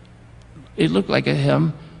 Yeah, it looked like a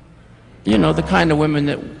him. You know, the kind of women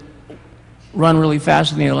that run really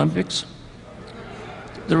fast in the Olympics,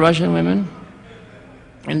 the Russian women.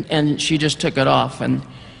 And she just took it off and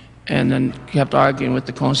then kept arguing with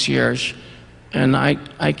the concierge. And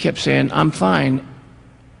I kept saying, I'm fine.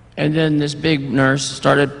 And then this big nurse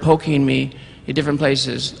started poking me in different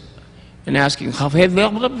places and asking,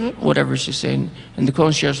 whatever she's saying. And the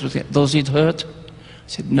concierge was saying, does it hurt? I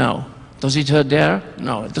said, no. Does it hurt there?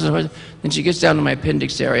 No, it doesn't hurt. Then she gets down to my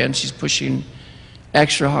appendix area and she's pushing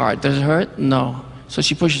extra hard. Does it hurt? No. So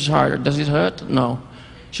she pushes harder. Does it hurt? No.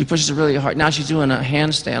 She pushes really hard. Now she's doing a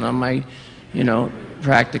handstand on my, you know,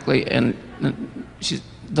 practically, and she's,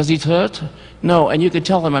 does it hurt? No, and you could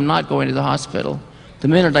tell them I'm not going to the hospital. The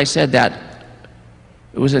minute I said that,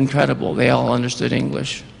 it was incredible. They all understood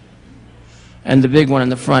English. And the big one in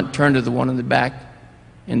the front turned to the one in the back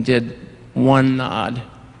and did one nod.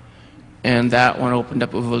 And that one opened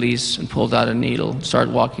up a valise and pulled out a needle,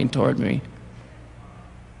 started walking toward me.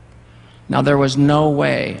 Now there was no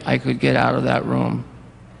way I could get out of that room.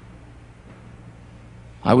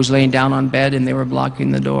 I was laying down on bed and they were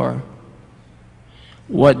blocking the door.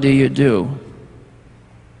 What do you do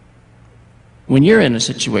when you're in a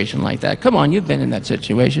situation like that? Come on, you've been in that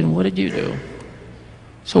situation. What did you do?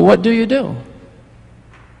 So what do?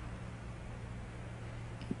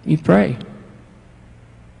 You pray.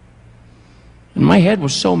 And my head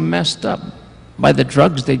was so messed up by the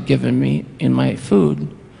drugs they'd given me in my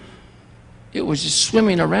food. It was just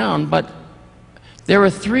swimming around, but there were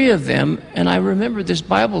 3 of them, and I remember this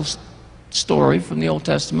Bible story from the Old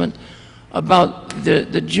Testament about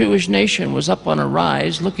the Jewish nation was up on a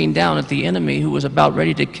rise looking down at the enemy who was about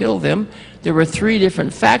ready to kill them. There were 3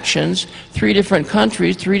 different factions, 3 different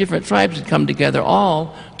countries, 3 different tribes had come together,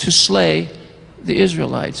 all to slay the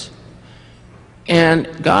Israelites.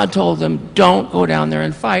 And God told them, don't go down there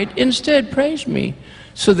and fight, instead praise me.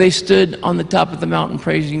 So they stood on the top of the mountain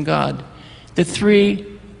praising God. The 3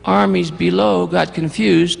 armies below got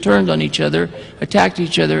confused, turned on each other, attacked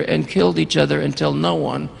each other, and killed each other until no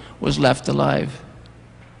one was left alive.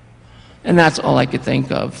 And that's all I could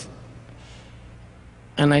think of.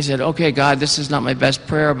 And I said, okay, God, this is not my best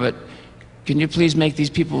prayer, but can you please make these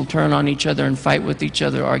people turn on each other and fight with each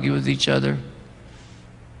other, argue with each other?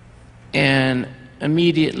 And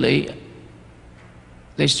immediately,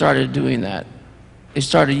 they started doing that. They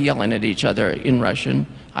started yelling at each other in Russian.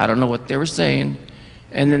 I don't know what they were saying.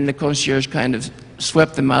 And then the concierge kind of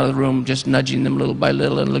swept them out of the room, just nudging them little by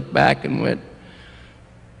little, and looked back and went,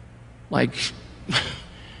 like,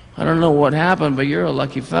 I don't know what happened, but you're a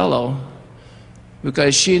lucky fellow.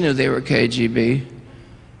 Because she knew they were KGB.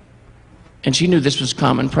 And she knew this was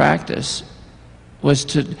common practice, was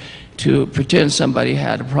to pretend somebody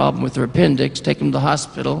had a problem with their appendix, take them to the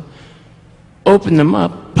hospital, open them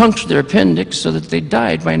up, puncture their appendix so that they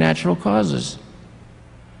died by natural causes.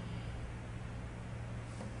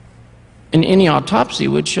 And any autopsy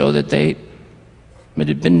would show that it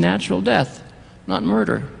had been natural death, not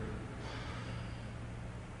murder.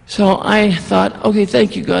 So I thought, okay,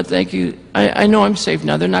 thank you, God, thank you. I know I'm safe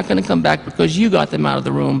now. They're not going to come back because you got them out of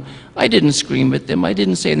the room. I didn't scream at them. I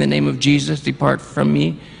didn't say in the name of Jesus, depart from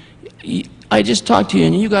me. I just talked to you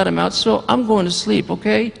and you got them out, so I'm going to sleep,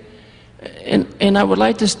 okay? And I would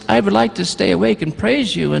like to stay awake and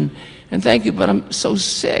praise you and thank you, but I'm so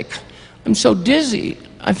sick. I'm so dizzy.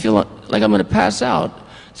 I feel like I'm going to pass out.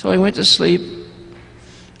 So I went to sleep,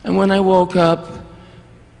 and when I woke up,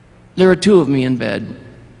 there were 2 of me in bed.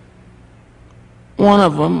 One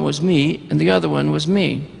of them was me, and the other one was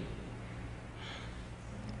me.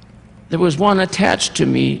 There was one attached to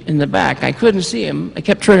me in the back. I couldn't see him. I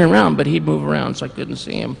kept turning around, but he'd move around, so I couldn't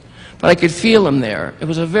see him. But I could feel him there. It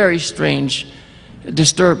was a very strange,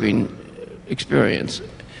 disturbing experience.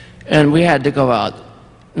 And we had to go out.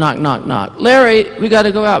 Knock, knock, knock. Larry, we got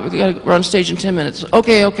to go out. We're on stage in 10 minutes.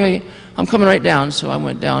 Okay, okay, I'm coming right down. So I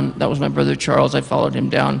went down. That was my brother Charles. I followed him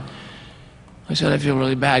down. I said, I feel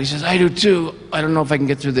really bad. He says, I do too. I don't know if I can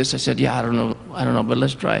get through this. I said, yeah, I don't know, but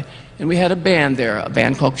let's try. And we had a band there, a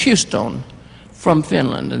band called Keystone from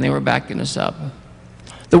Finland, and they were backing us up.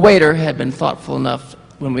 The waiter had been thoughtful enough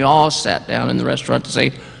when we all sat down in the restaurant to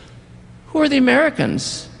say, who are the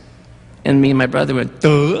Americans? And me and my brother went,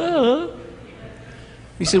 duh.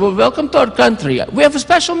 He said, well, welcome to our country. We have a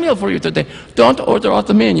special meal for you today. Don't order off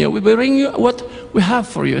the menu. We will bring you what we have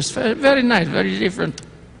for you. It's very, very nice, very different.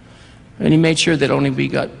 And he made sure that only we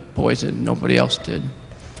got poisoned, nobody else did.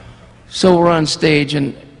 So we're on stage,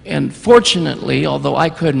 and fortunately, although I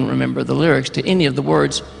couldn't remember the lyrics to any of the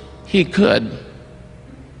words, he could.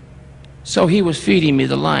 So he was feeding me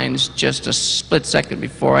the lines just a split second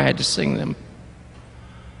before I had to sing them.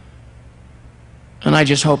 And I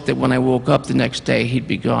just hoped that when I woke up the next day, he'd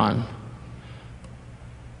be gone.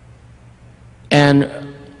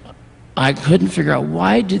 And I couldn't figure out,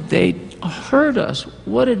 why did they hurt us?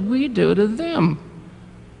 What did we do to them?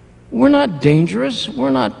 We're not dangerous.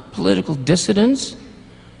 We're not political dissidents.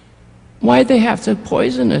 Why'd they have to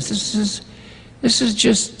poison us? This is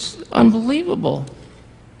just unbelievable.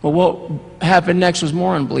 Well, what happened next was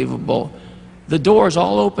more unbelievable. The doors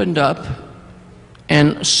all opened up,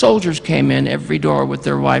 and soldiers came in every door with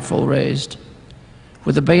their rifle raised,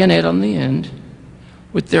 with a bayonet on the end,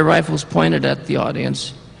 with their rifles pointed at the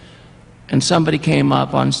audience. And somebody came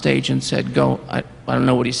up on stage and said, go, I don't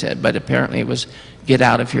know what he said, but apparently it was, get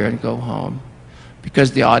out of here and go home.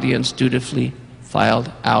 Because the audience dutifully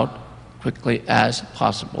filed out quickly as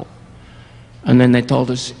possible. And then they told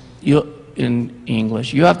us, in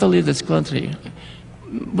English, you have to leave this country.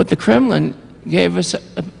 But the Kremlin gave us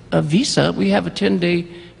a visa. We have a 10-day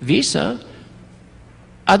visa.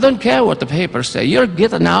 I don't care what the papers say. You're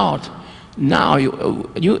getting out. Now,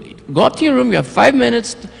 you go up to your room, you have 5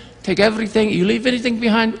 minutes, take everything, you leave anything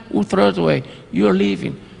behind, we'll throw it away. You're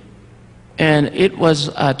leaving. And it was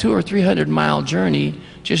a 200 or 300 mile journey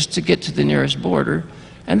just to get to the nearest border,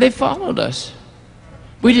 and they followed us.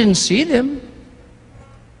 We didn't see them,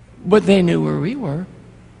 but they knew where we were.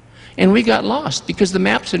 And we got lost because the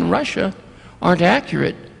maps in Russia aren't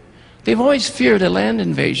accurate. They've always feared a land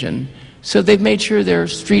invasion, so they've made sure their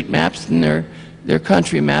street maps and their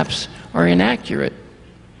country maps are inaccurate.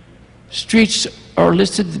 Streets are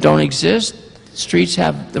listed that don't exist. Streets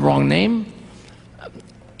have the wrong name.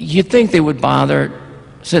 You'd think they would bother,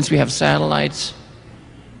 since we have satellites.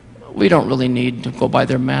 We don't really need to go by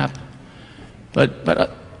their map, but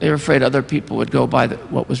they're afraid other people would go by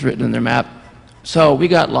what was written in their map. So we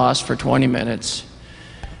got lost for 20 minutes,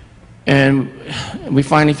 and we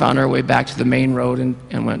finally found our way back to the main road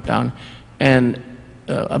and went down. And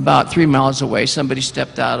about 3 miles away, somebody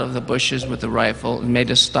stepped out of the bushes with a rifle and made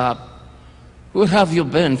us stop. Where have you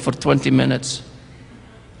been for 20 minutes?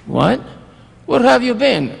 What? Where have you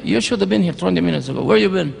been? You should have been here 20 minutes ago. Where you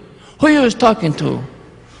been? Who you was talking to?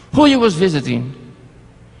 Who you was visiting?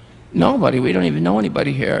 Nobody. We don't even know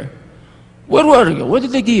anybody here. Where were you? What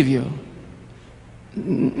did they give you?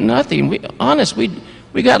 Nothing. We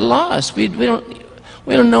got lost. We don't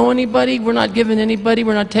know anybody. We're not giving anybody.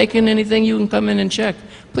 We're not taking anything. You can come in and check.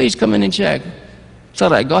 Please come in and check. It's all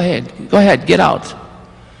right. Go ahead. Go ahead. Get out.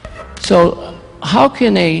 So how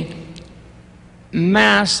can a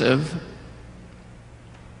massive,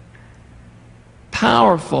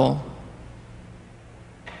 powerful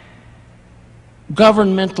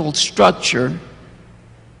governmental structure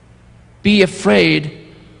be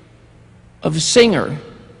afraid of a singer,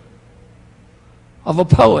 of a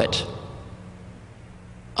poet,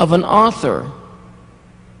 of an author?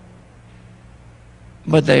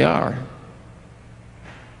 But they are.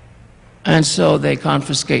 And so they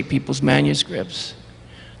confiscate people's manuscripts.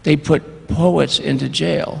 They put poets into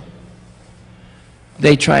jail.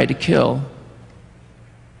 They try to kill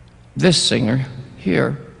this singer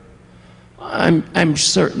here. I'm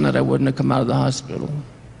certain that I wouldn't have come out of the hospital.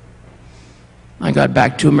 I got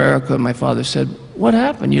back to America, and my father said, "What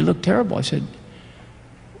happened? You look terrible." I said,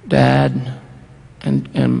 "Dad,"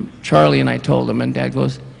 and Charlie and I told him, and Dad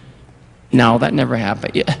goes, "No, that never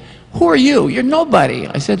happened." "Yeah. Who are you? You're nobody."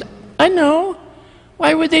 I said, "I know.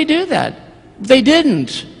 Why would they do that? They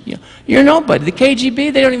didn't. You're nobody. The KGB,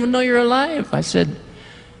 they don't even know you're alive." I said,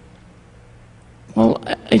 "Well,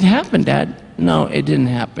 it happened, Dad." "No, it didn't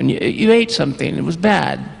happen. You ate something. It was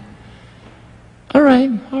bad." All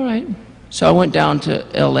right, all right. So I went down to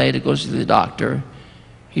LA to go see the doctor.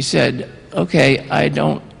 He said, "Okay,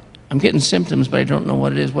 I'm getting symptoms, but I don't know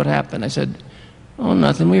what it is. What happened?" I said, "Oh,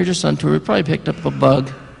 nothing. We were just on tour. We probably picked up a bug."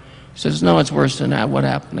 He says, "No, it's worse than that. What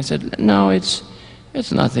happened?" I said, "No, it's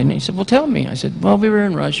nothing." He said, "Well, tell me." I said, "Well, we were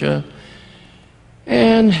in Russia,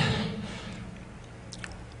 and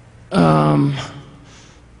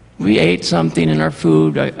we ate something in our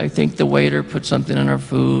food. I think the waiter put something in our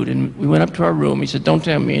food, and we went up to our room." He said, "Don't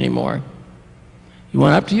tell me anymore. You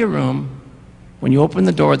went up to your room. When you opened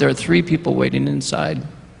the door, there were 3 people waiting inside.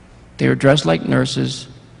 They were dressed like nurses.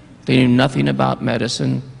 They knew nothing about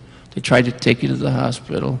medicine. They tried to take you to the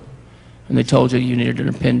hospital, and they told you you needed an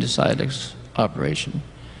appendicitis operation."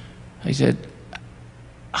 I said,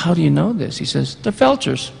 "How do you know this?" He says, "They're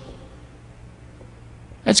felchers.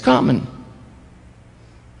 That's common."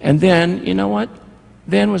 And then, you know what?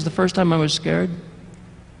 then was the first time I was scared.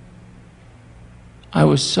 I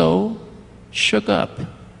was so shook up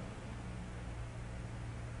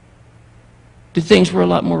that things were a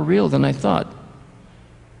lot more real than I thought.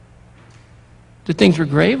 That things were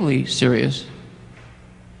gravely serious.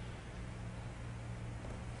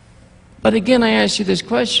 But again, I ask you this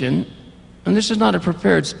question, and this is not a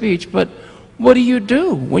prepared speech, but what do you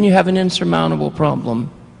do when you have an insurmountable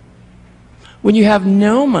problem? When you have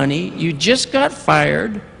no money, you just got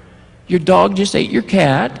fired, your dog just ate your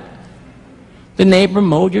cat, the neighbor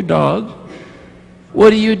mowed your dog.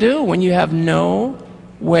 What do you do when you have no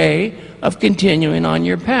way of continuing on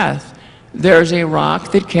your path? There's a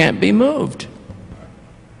rock that can't be moved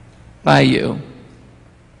by you.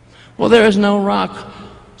 Well, there is no rock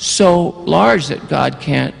so large that God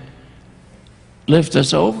can't lift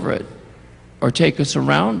us over it or take us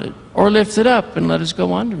around it or lift it up and let us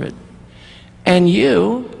go under it. And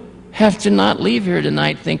you have to not leave here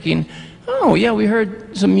tonight thinking, oh yeah, we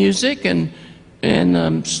heard some music and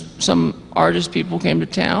some artist people came to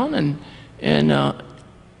town and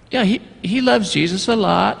yeah, he loves Jesus a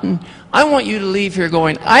lot. And I want you to leave here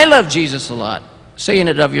going, I love Jesus a lot, saying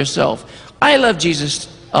it of yourself. I love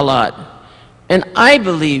Jesus a lot. And I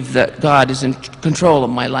believe that God is in control of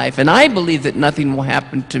my life. And I believe that nothing will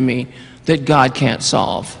happen to me that God can't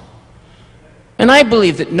solve. And I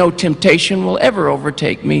believe that no temptation will ever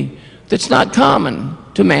overtake me that's not common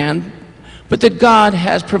to man, but that God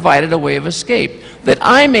has provided a way of escape, that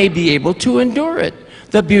I may be able to endure it.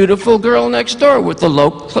 The beautiful girl next door with the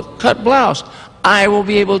low-cut blouse, I will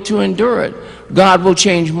be able to endure it. God will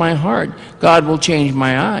change my heart. God will change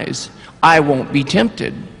my eyes. I won't be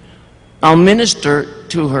tempted. I'll minister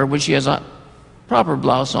to her when she has a proper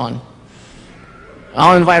blouse on.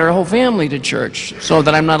 I'll invite her whole family to church so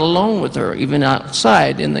that I'm not alone with her, even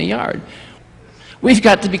outside in the yard. We've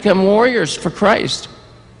got to become warriors for Christ.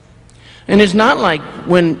 And it's not like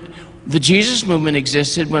when the Jesus movement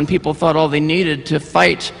existed, when people thought all they needed to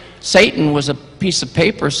fight Satan was a piece of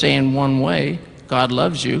paper saying one way, God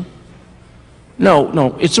loves you.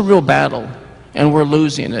 No, it's a real battle, and we're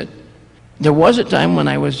losing it. There was a time when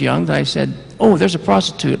I was young that I said, oh, there's a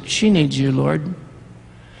prostitute. She needs you, Lord.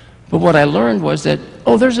 But what I learned was that,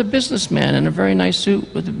 oh, there's a businessman in a very nice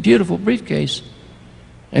suit with a beautiful briefcase.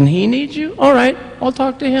 And he needs you? All right, I'll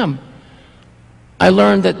talk to him. I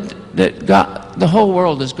learned that God, the whole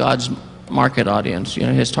world is God's market audience, you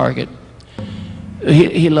know, his target.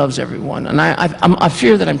 He loves everyone. And I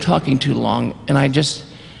fear that I'm talking too long, and I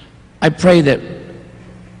pray that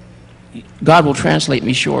God will translate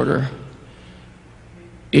me shorter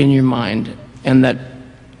in your mind, and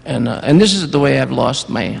this is the way I've lost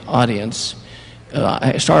my audience.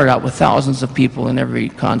 I started out with thousands of people in every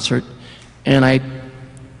concert, and I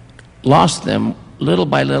lost them little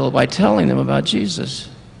by telling them about Jesus.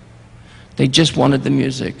 They just wanted the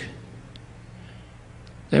music.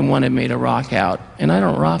 They wanted me to rock out, and I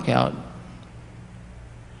don't rock out.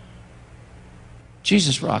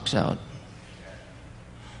 Jesus rocks out.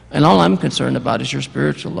 And all I'm concerned about is your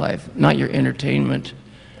spiritual life, not your entertainment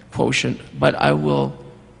quotient. But I will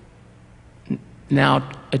now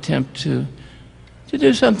attempt to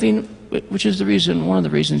do something which is one of the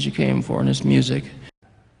reasons you came for, and it's music.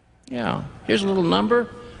 Yeah, here's a little number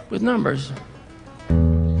with numbers.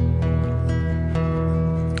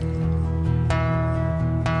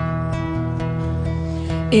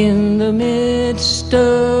 In the midst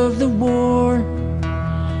of the war,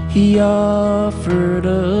 he offered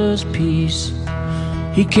us peace.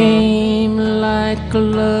 He came like a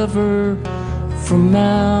lover from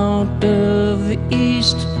out of the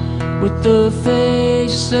east, with the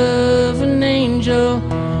face of an angel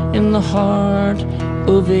in the heart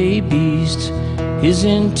of a beast. His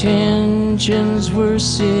intentions were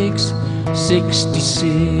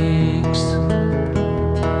 666.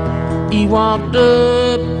 He walked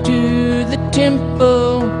up to the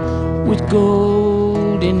temple with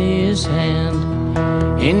gold in his hand,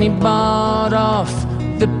 and he bought off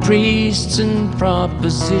the priests and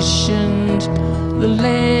propositioned the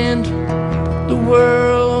land. The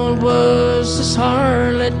world was his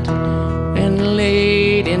harlot and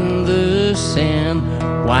laid in the sand,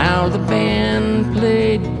 while the band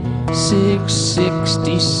played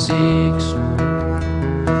 666.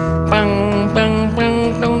 Bang, bang,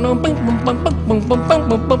 bang, no, no, bang, bang, bang, bang, bang, bang, bang,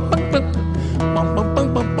 bang, bang,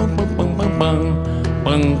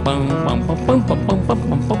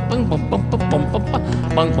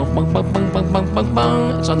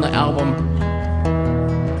 bang, it's on the album.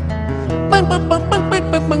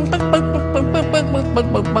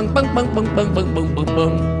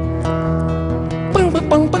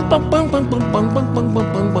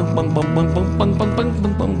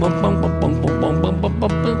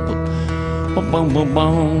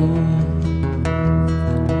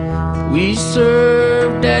 We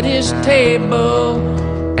served at his table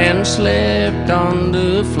and slept on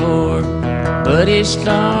the floor, but he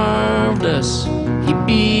starved us, he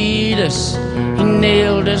beat us, he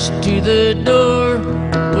nailed us to the door.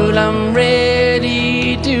 Well, I'm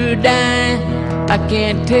ready to die, I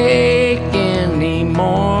can't take any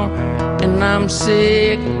more, and I'm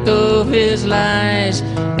sick of his lies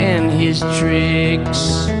and his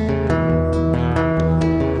tricks.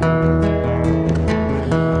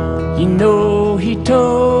 You know, he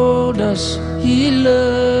told us he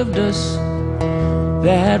loved us.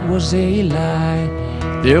 That was a lie.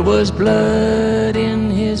 There was blood in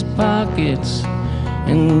his pockets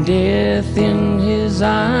and death in his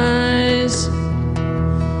eyes.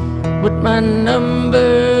 But my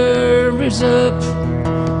number is up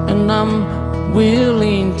and I'm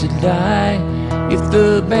willing to die if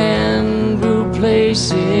the band will play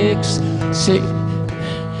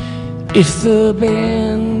if the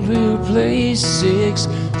band will play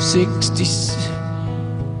 660,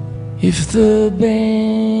 if the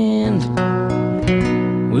band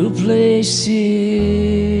will play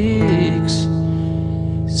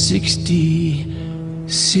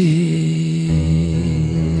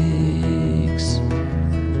 666.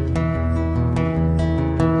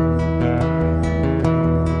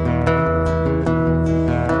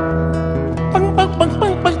 Bang, bang, bang,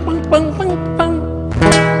 bang, bang, bang, bang, bang.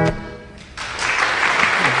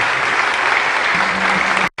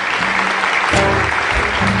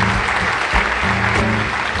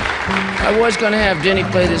 I was going to have Jenny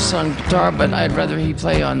play this on guitar, but I'd rather he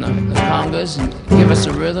play on the congas and give us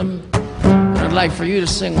a rhythm. And I'd like for you to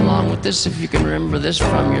sing along with this, if you can remember this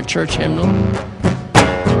from your church hymnal.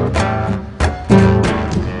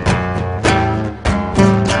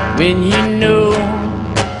 When you know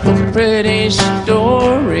a pretty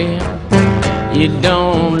story, you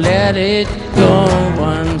don't let it go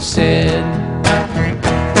unsaid.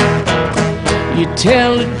 You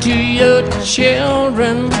tell it to your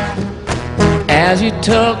children as you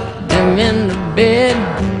tuck them in the bed.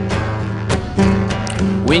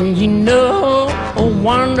 When you know a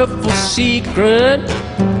wonderful secret,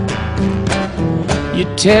 you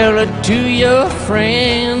tell it to your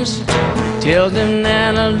friends. Tell them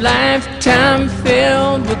that a lifetime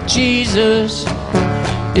filled with Jesus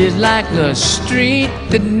is like a street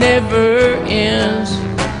that never ends.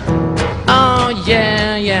 Oh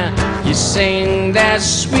yeah, yeah. You sing that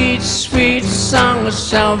sweet, sweet song of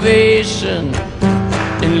salvation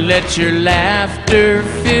and let your laughter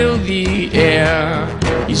fill the air.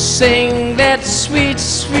 You sing that sweet,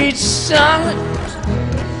 sweet song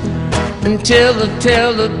and tell the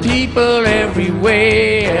people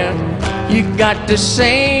everywhere. You got to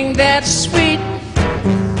sing that sweet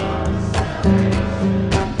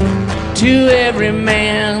to every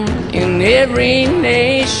man in every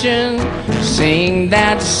nation. Sing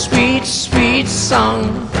that sweet, sweet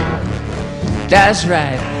song. That's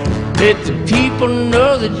right. Let the people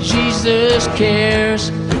know that Jesus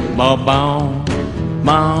cares. Ba-boom,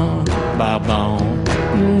 boom, ba-boom.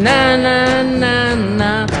 Na na na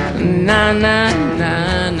na na na na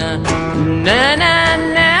na na na na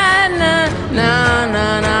na na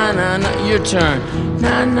na na na. Your turn.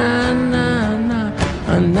 Na na na na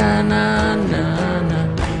na na na na na.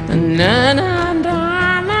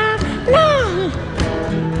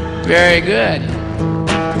 Very good.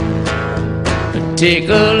 Take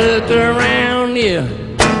a look around you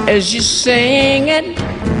as you sing it.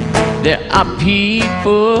 There are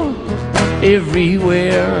people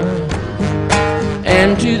everywhere.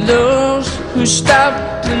 And to those who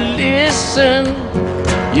stop to listen,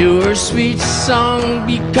 your sweet song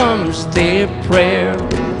becomes their prayer.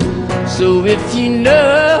 So if you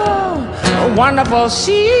know a wonderful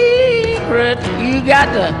secret,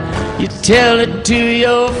 you tell it to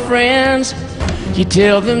your friends. You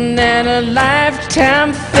tell them that a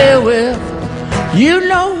lifetime filled with, you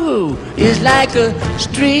know who is like a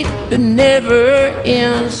street that never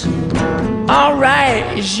ends. All right,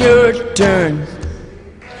 it's your turn.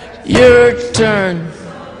 Your turn.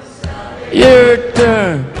 Your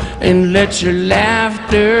turn. And let your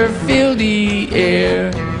laughter fill the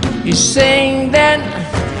air. You sing that.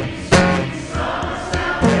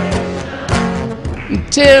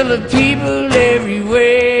 Tell the people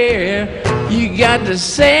everywhere. You got to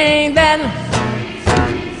sing that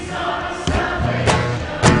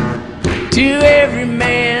to every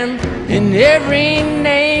man in every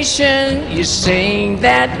nation. You sing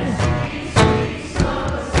that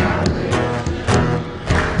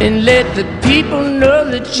and let the people know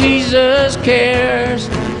that Jesus cares.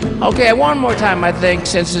 Okay, one more time, I think,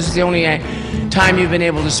 since it's the only time you've been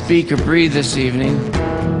able to speak or breathe this evening.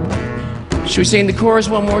 Should we sing the chorus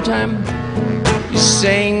one more time? You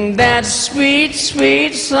sing that sweet,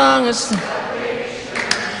 sweet song of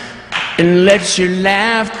and let your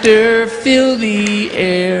laughter fill the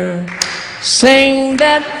air. Sing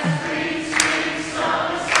that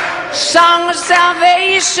song of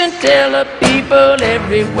salvation, tell the people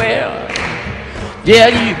everywhere. Yeah,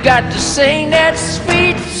 you got to sing that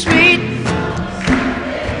sweet, sweet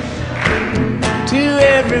to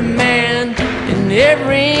every man in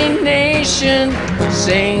every nation.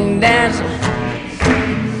 Sing that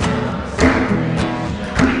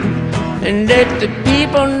and let the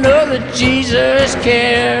people know that Jesus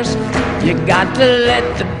cares. You got to let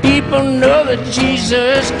the people know that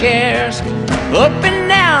Jesus cares. Up and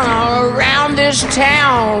down all around this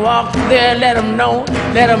town, walk there, let them know,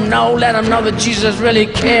 let them know, let them know that Jesus really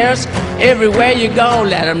cares. Everywhere you go,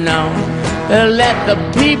 let them know. Let the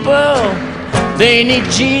people, they need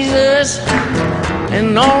Jesus,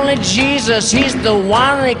 and only Jesus, He's the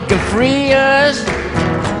one that can free us.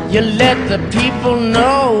 You let the people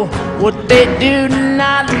know what they do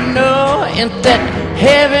not know, and that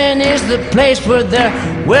heaven is the place where they're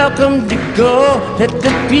welcome to go. Let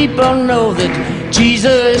the people know that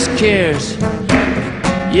Jesus cares.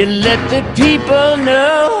 You let the people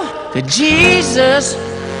know that Jesus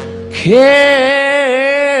cares.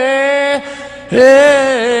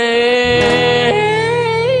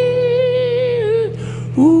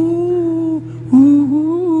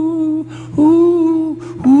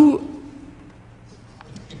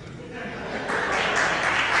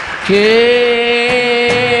 Cares.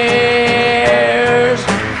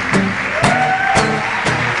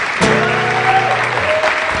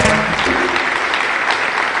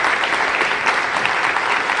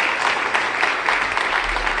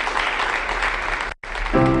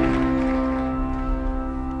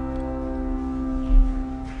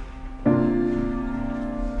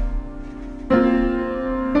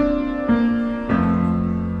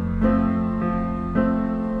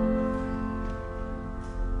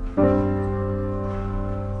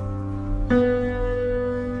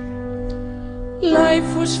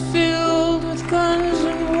 Life was filled with guns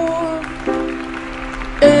and war.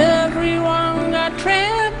 Everyone got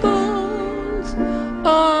trampled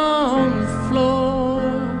on the floor.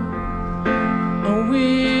 I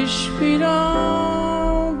wish we'd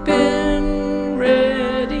all been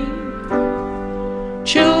ready.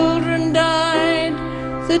 Children died,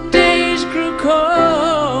 the days grew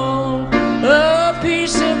cold. A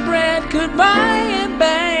piece of bread could buy a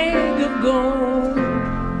bag of gold.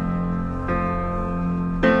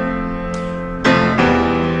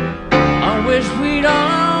 Wish we'd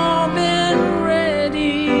all been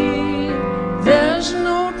ready. There's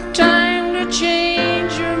no time to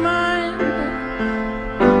change your mind.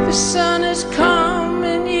 The sun has come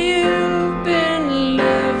and you've been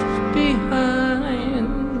left behind.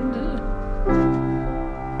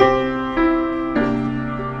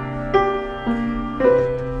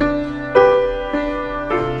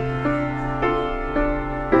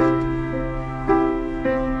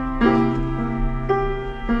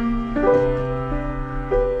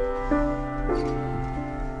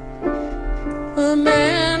 A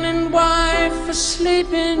man and wife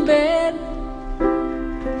asleep in bed.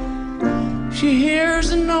 She hears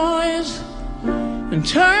a noise and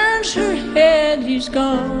turns her head. He's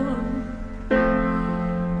gone.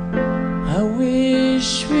 I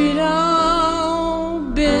wish we'd all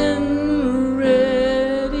been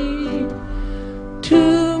ready.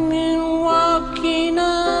 Two men walking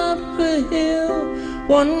up a hill.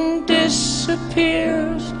 One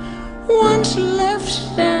disappears, one's left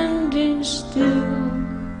standing still.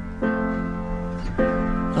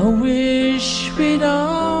 I wish we'd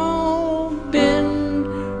all been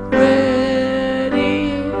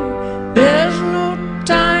ready. There's no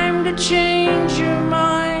time to change your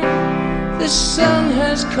mind. The sun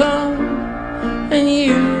has come and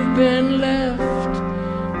you've been left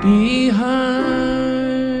behind.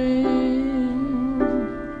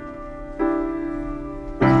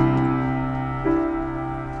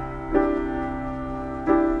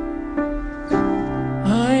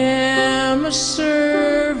 I am a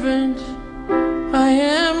servant, I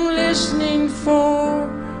am listening for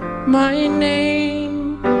my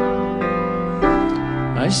name.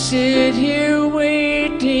 I sit here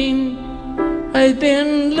waiting, I've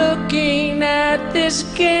been looking at this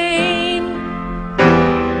game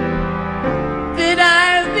that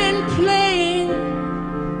I've been playing,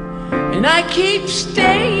 and I keep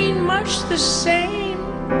staying much the same.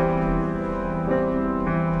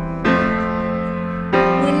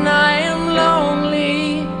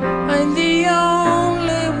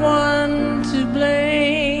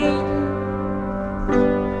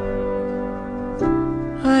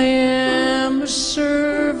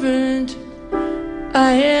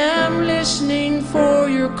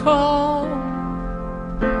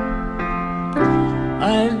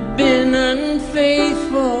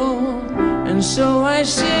 before, and so I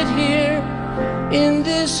sit here in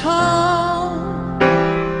this hall.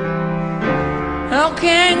 How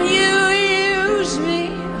can you use me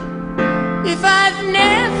if I've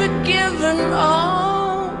never given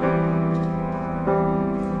all?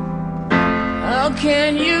 How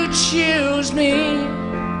can you choose me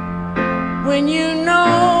when you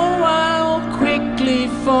know I'll quickly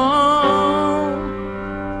fall?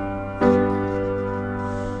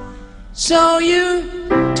 So you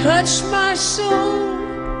touch my soul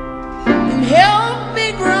and help me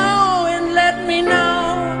grow and let me know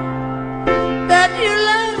that you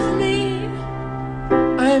love me.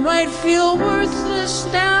 I might feel worthless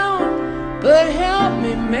now, but help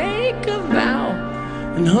me make a vow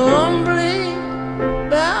and humbly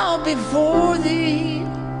bow before thee.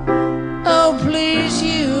 Oh, please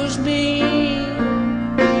use me.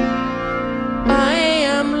 I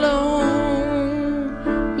am lonely.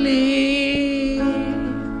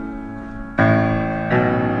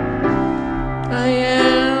 I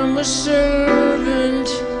am a servant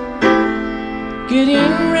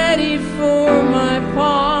getting ready for my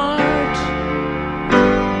part.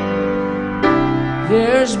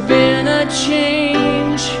 There's been a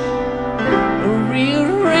change, a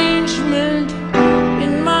rearrangement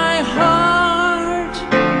in my heart.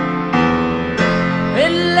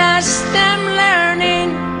 At last I'm learning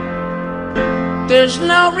there's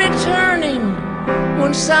no returning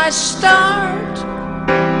once I start.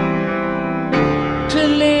 To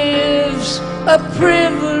live's a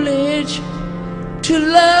privilege, to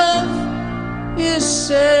love is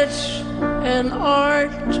such an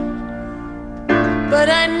art. But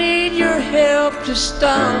I need your help to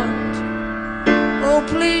start. Oh,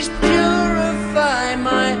 please purify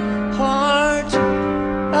my heart.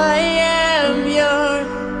 I am your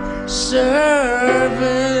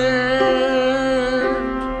servant.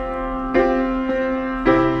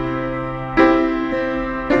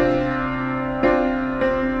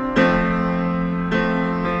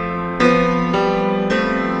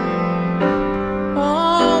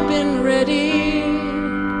 All been ready.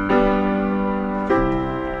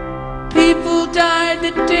 People died,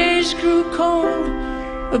 the days grew cold.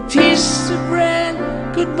 A piece of bread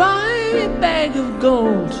could buy a bag of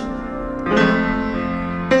gold.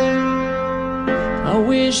 I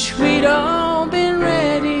wish we'd all been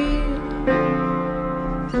ready.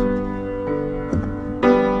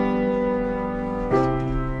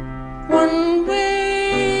 One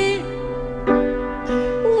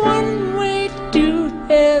way to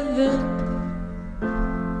heaven.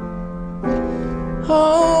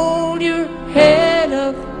 Hold your head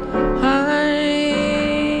up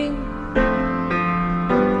high.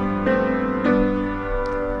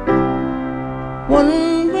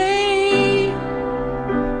 One way,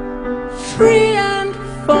 free and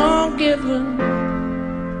forgiven,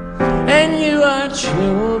 and you are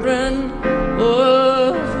children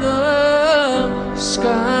of the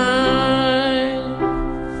sky.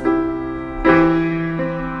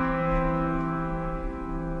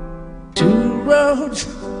 Two roads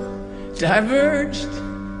diverged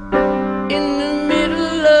in the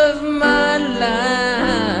middle of my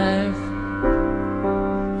life.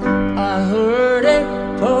 I heard a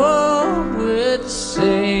poet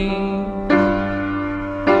say,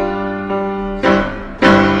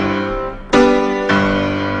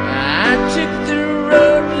 I took the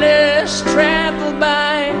road less traveled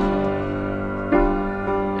by,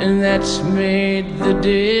 and that's made the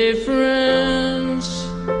difference.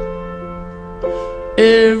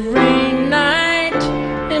 Every night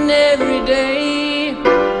and every day,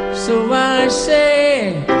 so I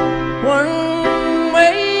say, one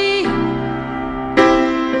way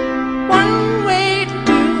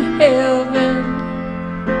to heaven.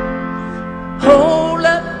 Hold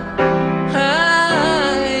up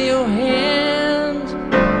high your hand.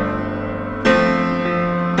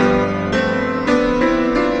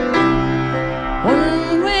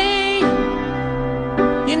 One way,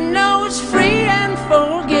 you know it's free and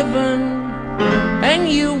forgiven, and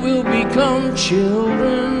you will become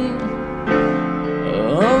children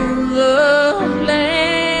of the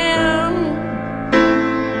Lamb.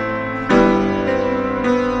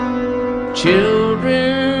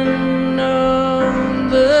 Children of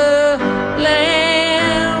the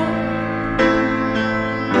Lamb.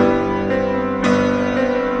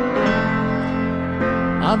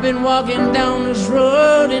 I've been walking down this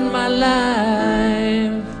road in my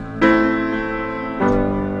life.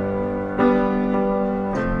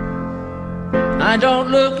 I don't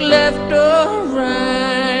look left or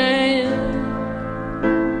right.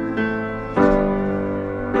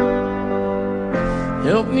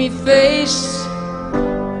 Help me face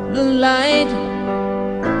the light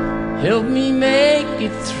help me make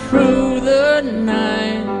it through the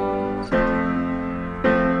night.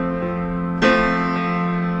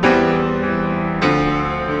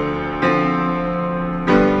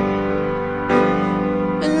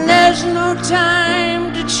 And there's no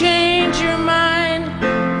time to change your mind,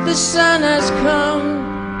 the sun has come.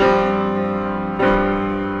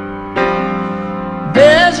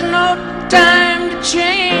 There's no time to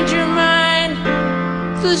change your mind,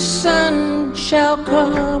 the sun shall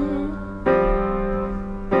come.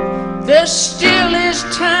 There still is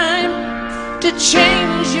time to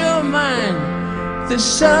change your mind, the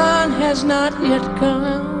sun has not yet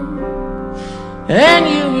come. And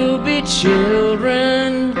you will be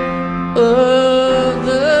children of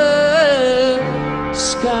the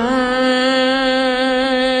sky.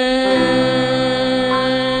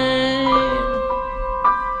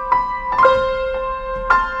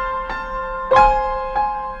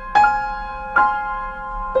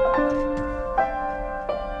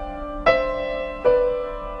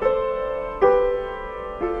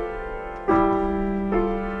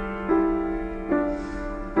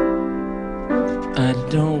 I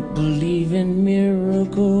don't believe in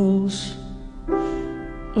miracles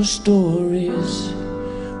or stories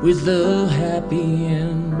with a happy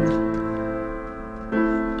end.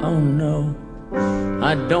 Oh no,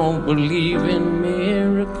 I don't believe in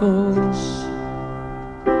miracles.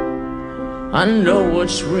 I know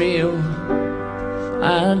what's real,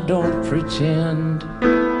 I don't pretend.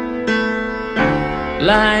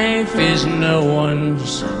 Life is no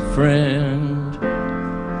one's friend.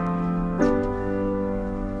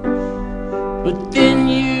 But then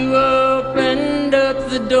you opened up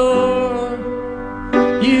the door,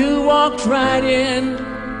 you walked right in,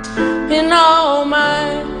 and all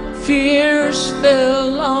my fears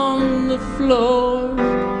fell on the floor.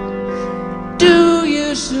 Do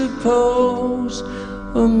you suppose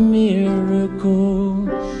a miracle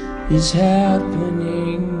is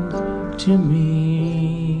happening to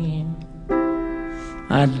me?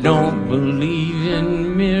 I don't believe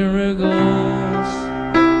in miracles.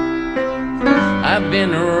 I've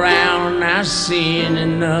been around, I've seen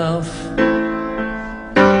enough.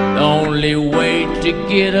 The only way to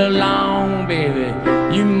get along, baby,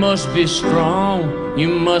 you must be strong, you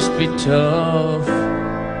must be tough.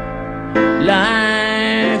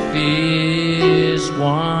 Life is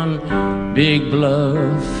one big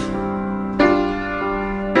bluff.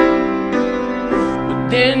 But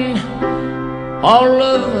then, all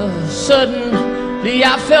of a sudden,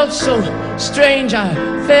 I felt so strange, I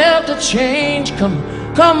felt a change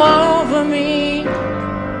come over me.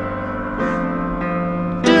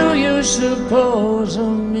 Do you suppose a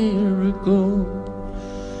miracle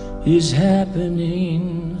is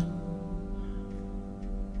happening?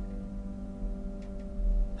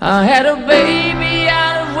 I had a baby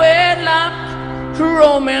out of wedlock, her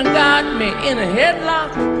old man got me in a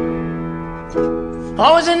headlock.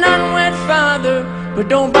 I was an unwed father, but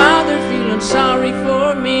don't bother feeling sorry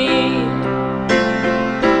for me.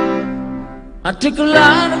 I took a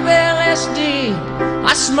lot of LSD,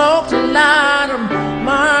 I smoked a lot of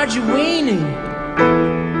marijuana,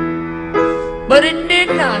 but it did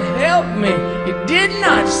not help me, it did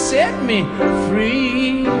not set me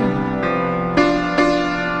free.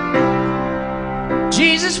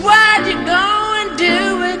 Jesus, why'd you go and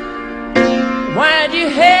do it? Why'd you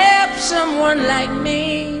help someone like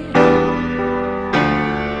me?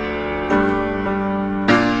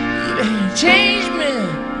 You changed me,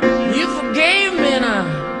 you forgave me, and I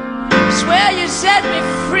swear you set me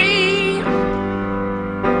free.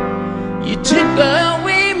 You took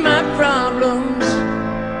away my problems,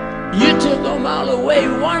 you took them all away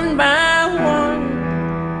one by one.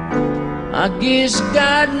 I guess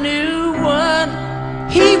God knew what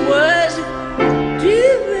He was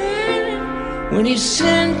doing when He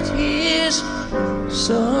sent His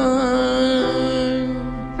Son.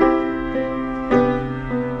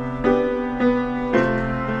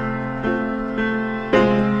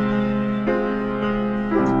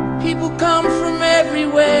 People come from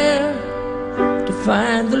everywhere to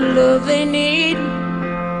find the love they need.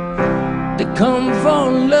 They come for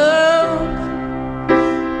love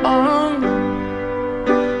on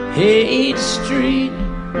Haight Street.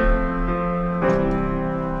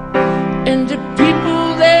 And the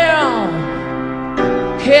people there all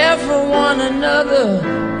care for one another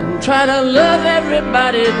and try to love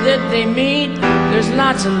everybody that they meet. There's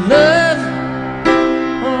lots of love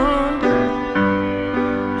on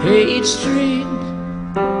Haight Street.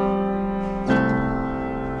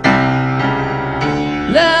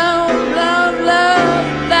 Love, love, love,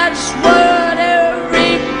 that's what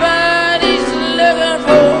everybody's looking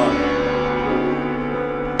for.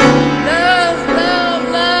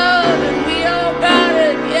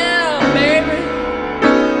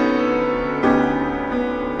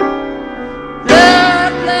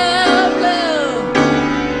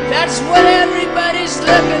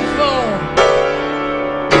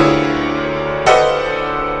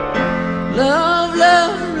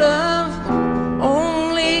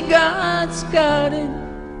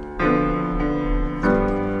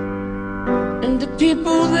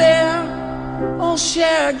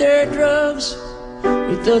 shared their drugs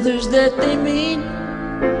with others that they meet.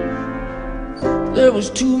 There was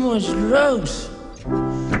too much drugs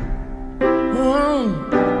on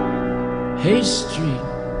Haight Street.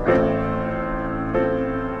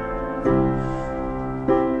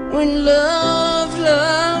 When love,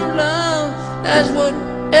 love, love, that's what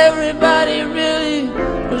everybody really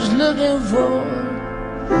was looking for.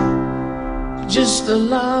 Just a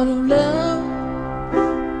lot of love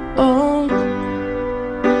on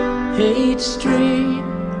Haight Street.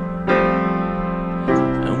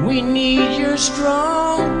 And we need your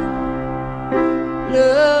strong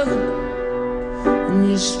love and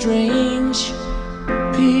your strange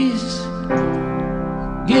peace.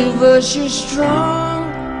 Give us your strong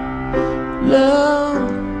love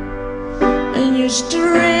and your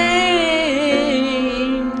strange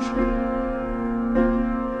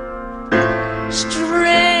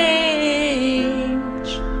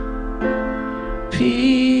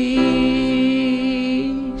peace.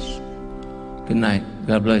 Good night.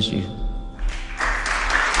 God bless you.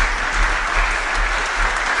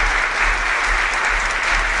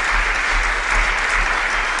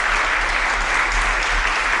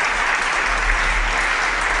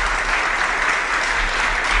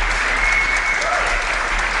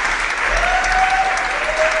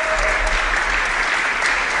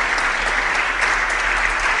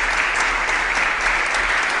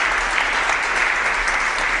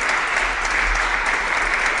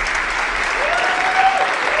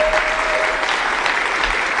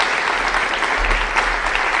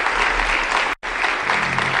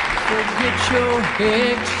 Forget your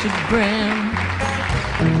hexagram,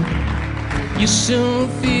 you soon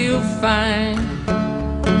feel fine.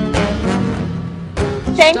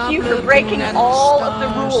 Thank you for breaking all of the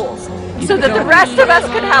rules so that the rest of us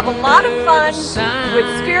could have a lot of fun with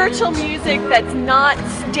spiritual music that's not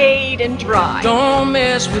staid and dry. Don't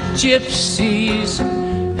mess with gypsies,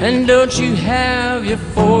 and don't you have your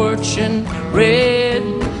fortune read.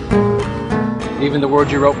 Even the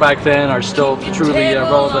words you wrote back then are still truly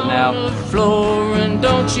relevant now. On the floor, and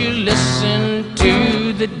don't you listen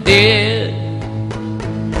to the dead.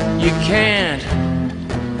 You can't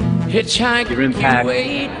hitchhike Your impact your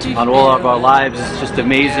way to on all of our lives is just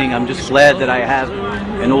amazing. I'm just glad that I have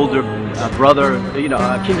an older brother, you know,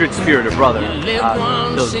 a kindred spirit, a brother to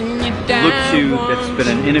look to that's been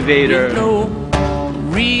an innovator. No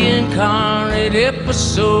reincarnate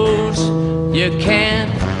episodes. You can't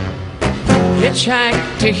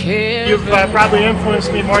hitchhike to heaven. You've probably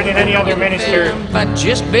influenced me more than any other minister. By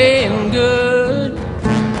just being good.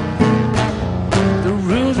 The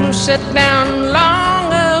rules were set down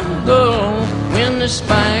long ago when the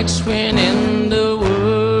spikes went in the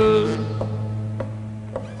wood.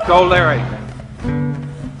 Go, Larry.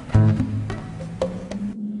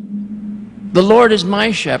 The Lord is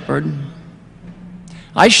my shepherd.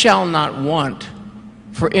 I shall not want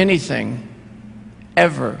for anything,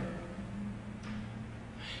 ever.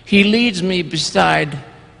 He leads me beside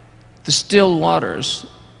the still waters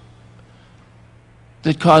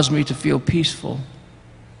that cause me to feel peaceful.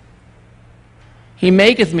 He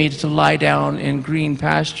maketh me to lie down in green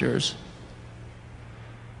pastures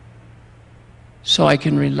so I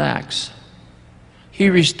can relax. He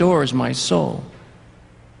restores my soul.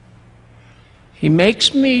 He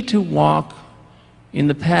makes me to walk in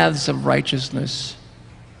the paths of righteousness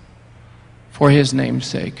for His name's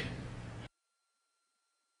sake.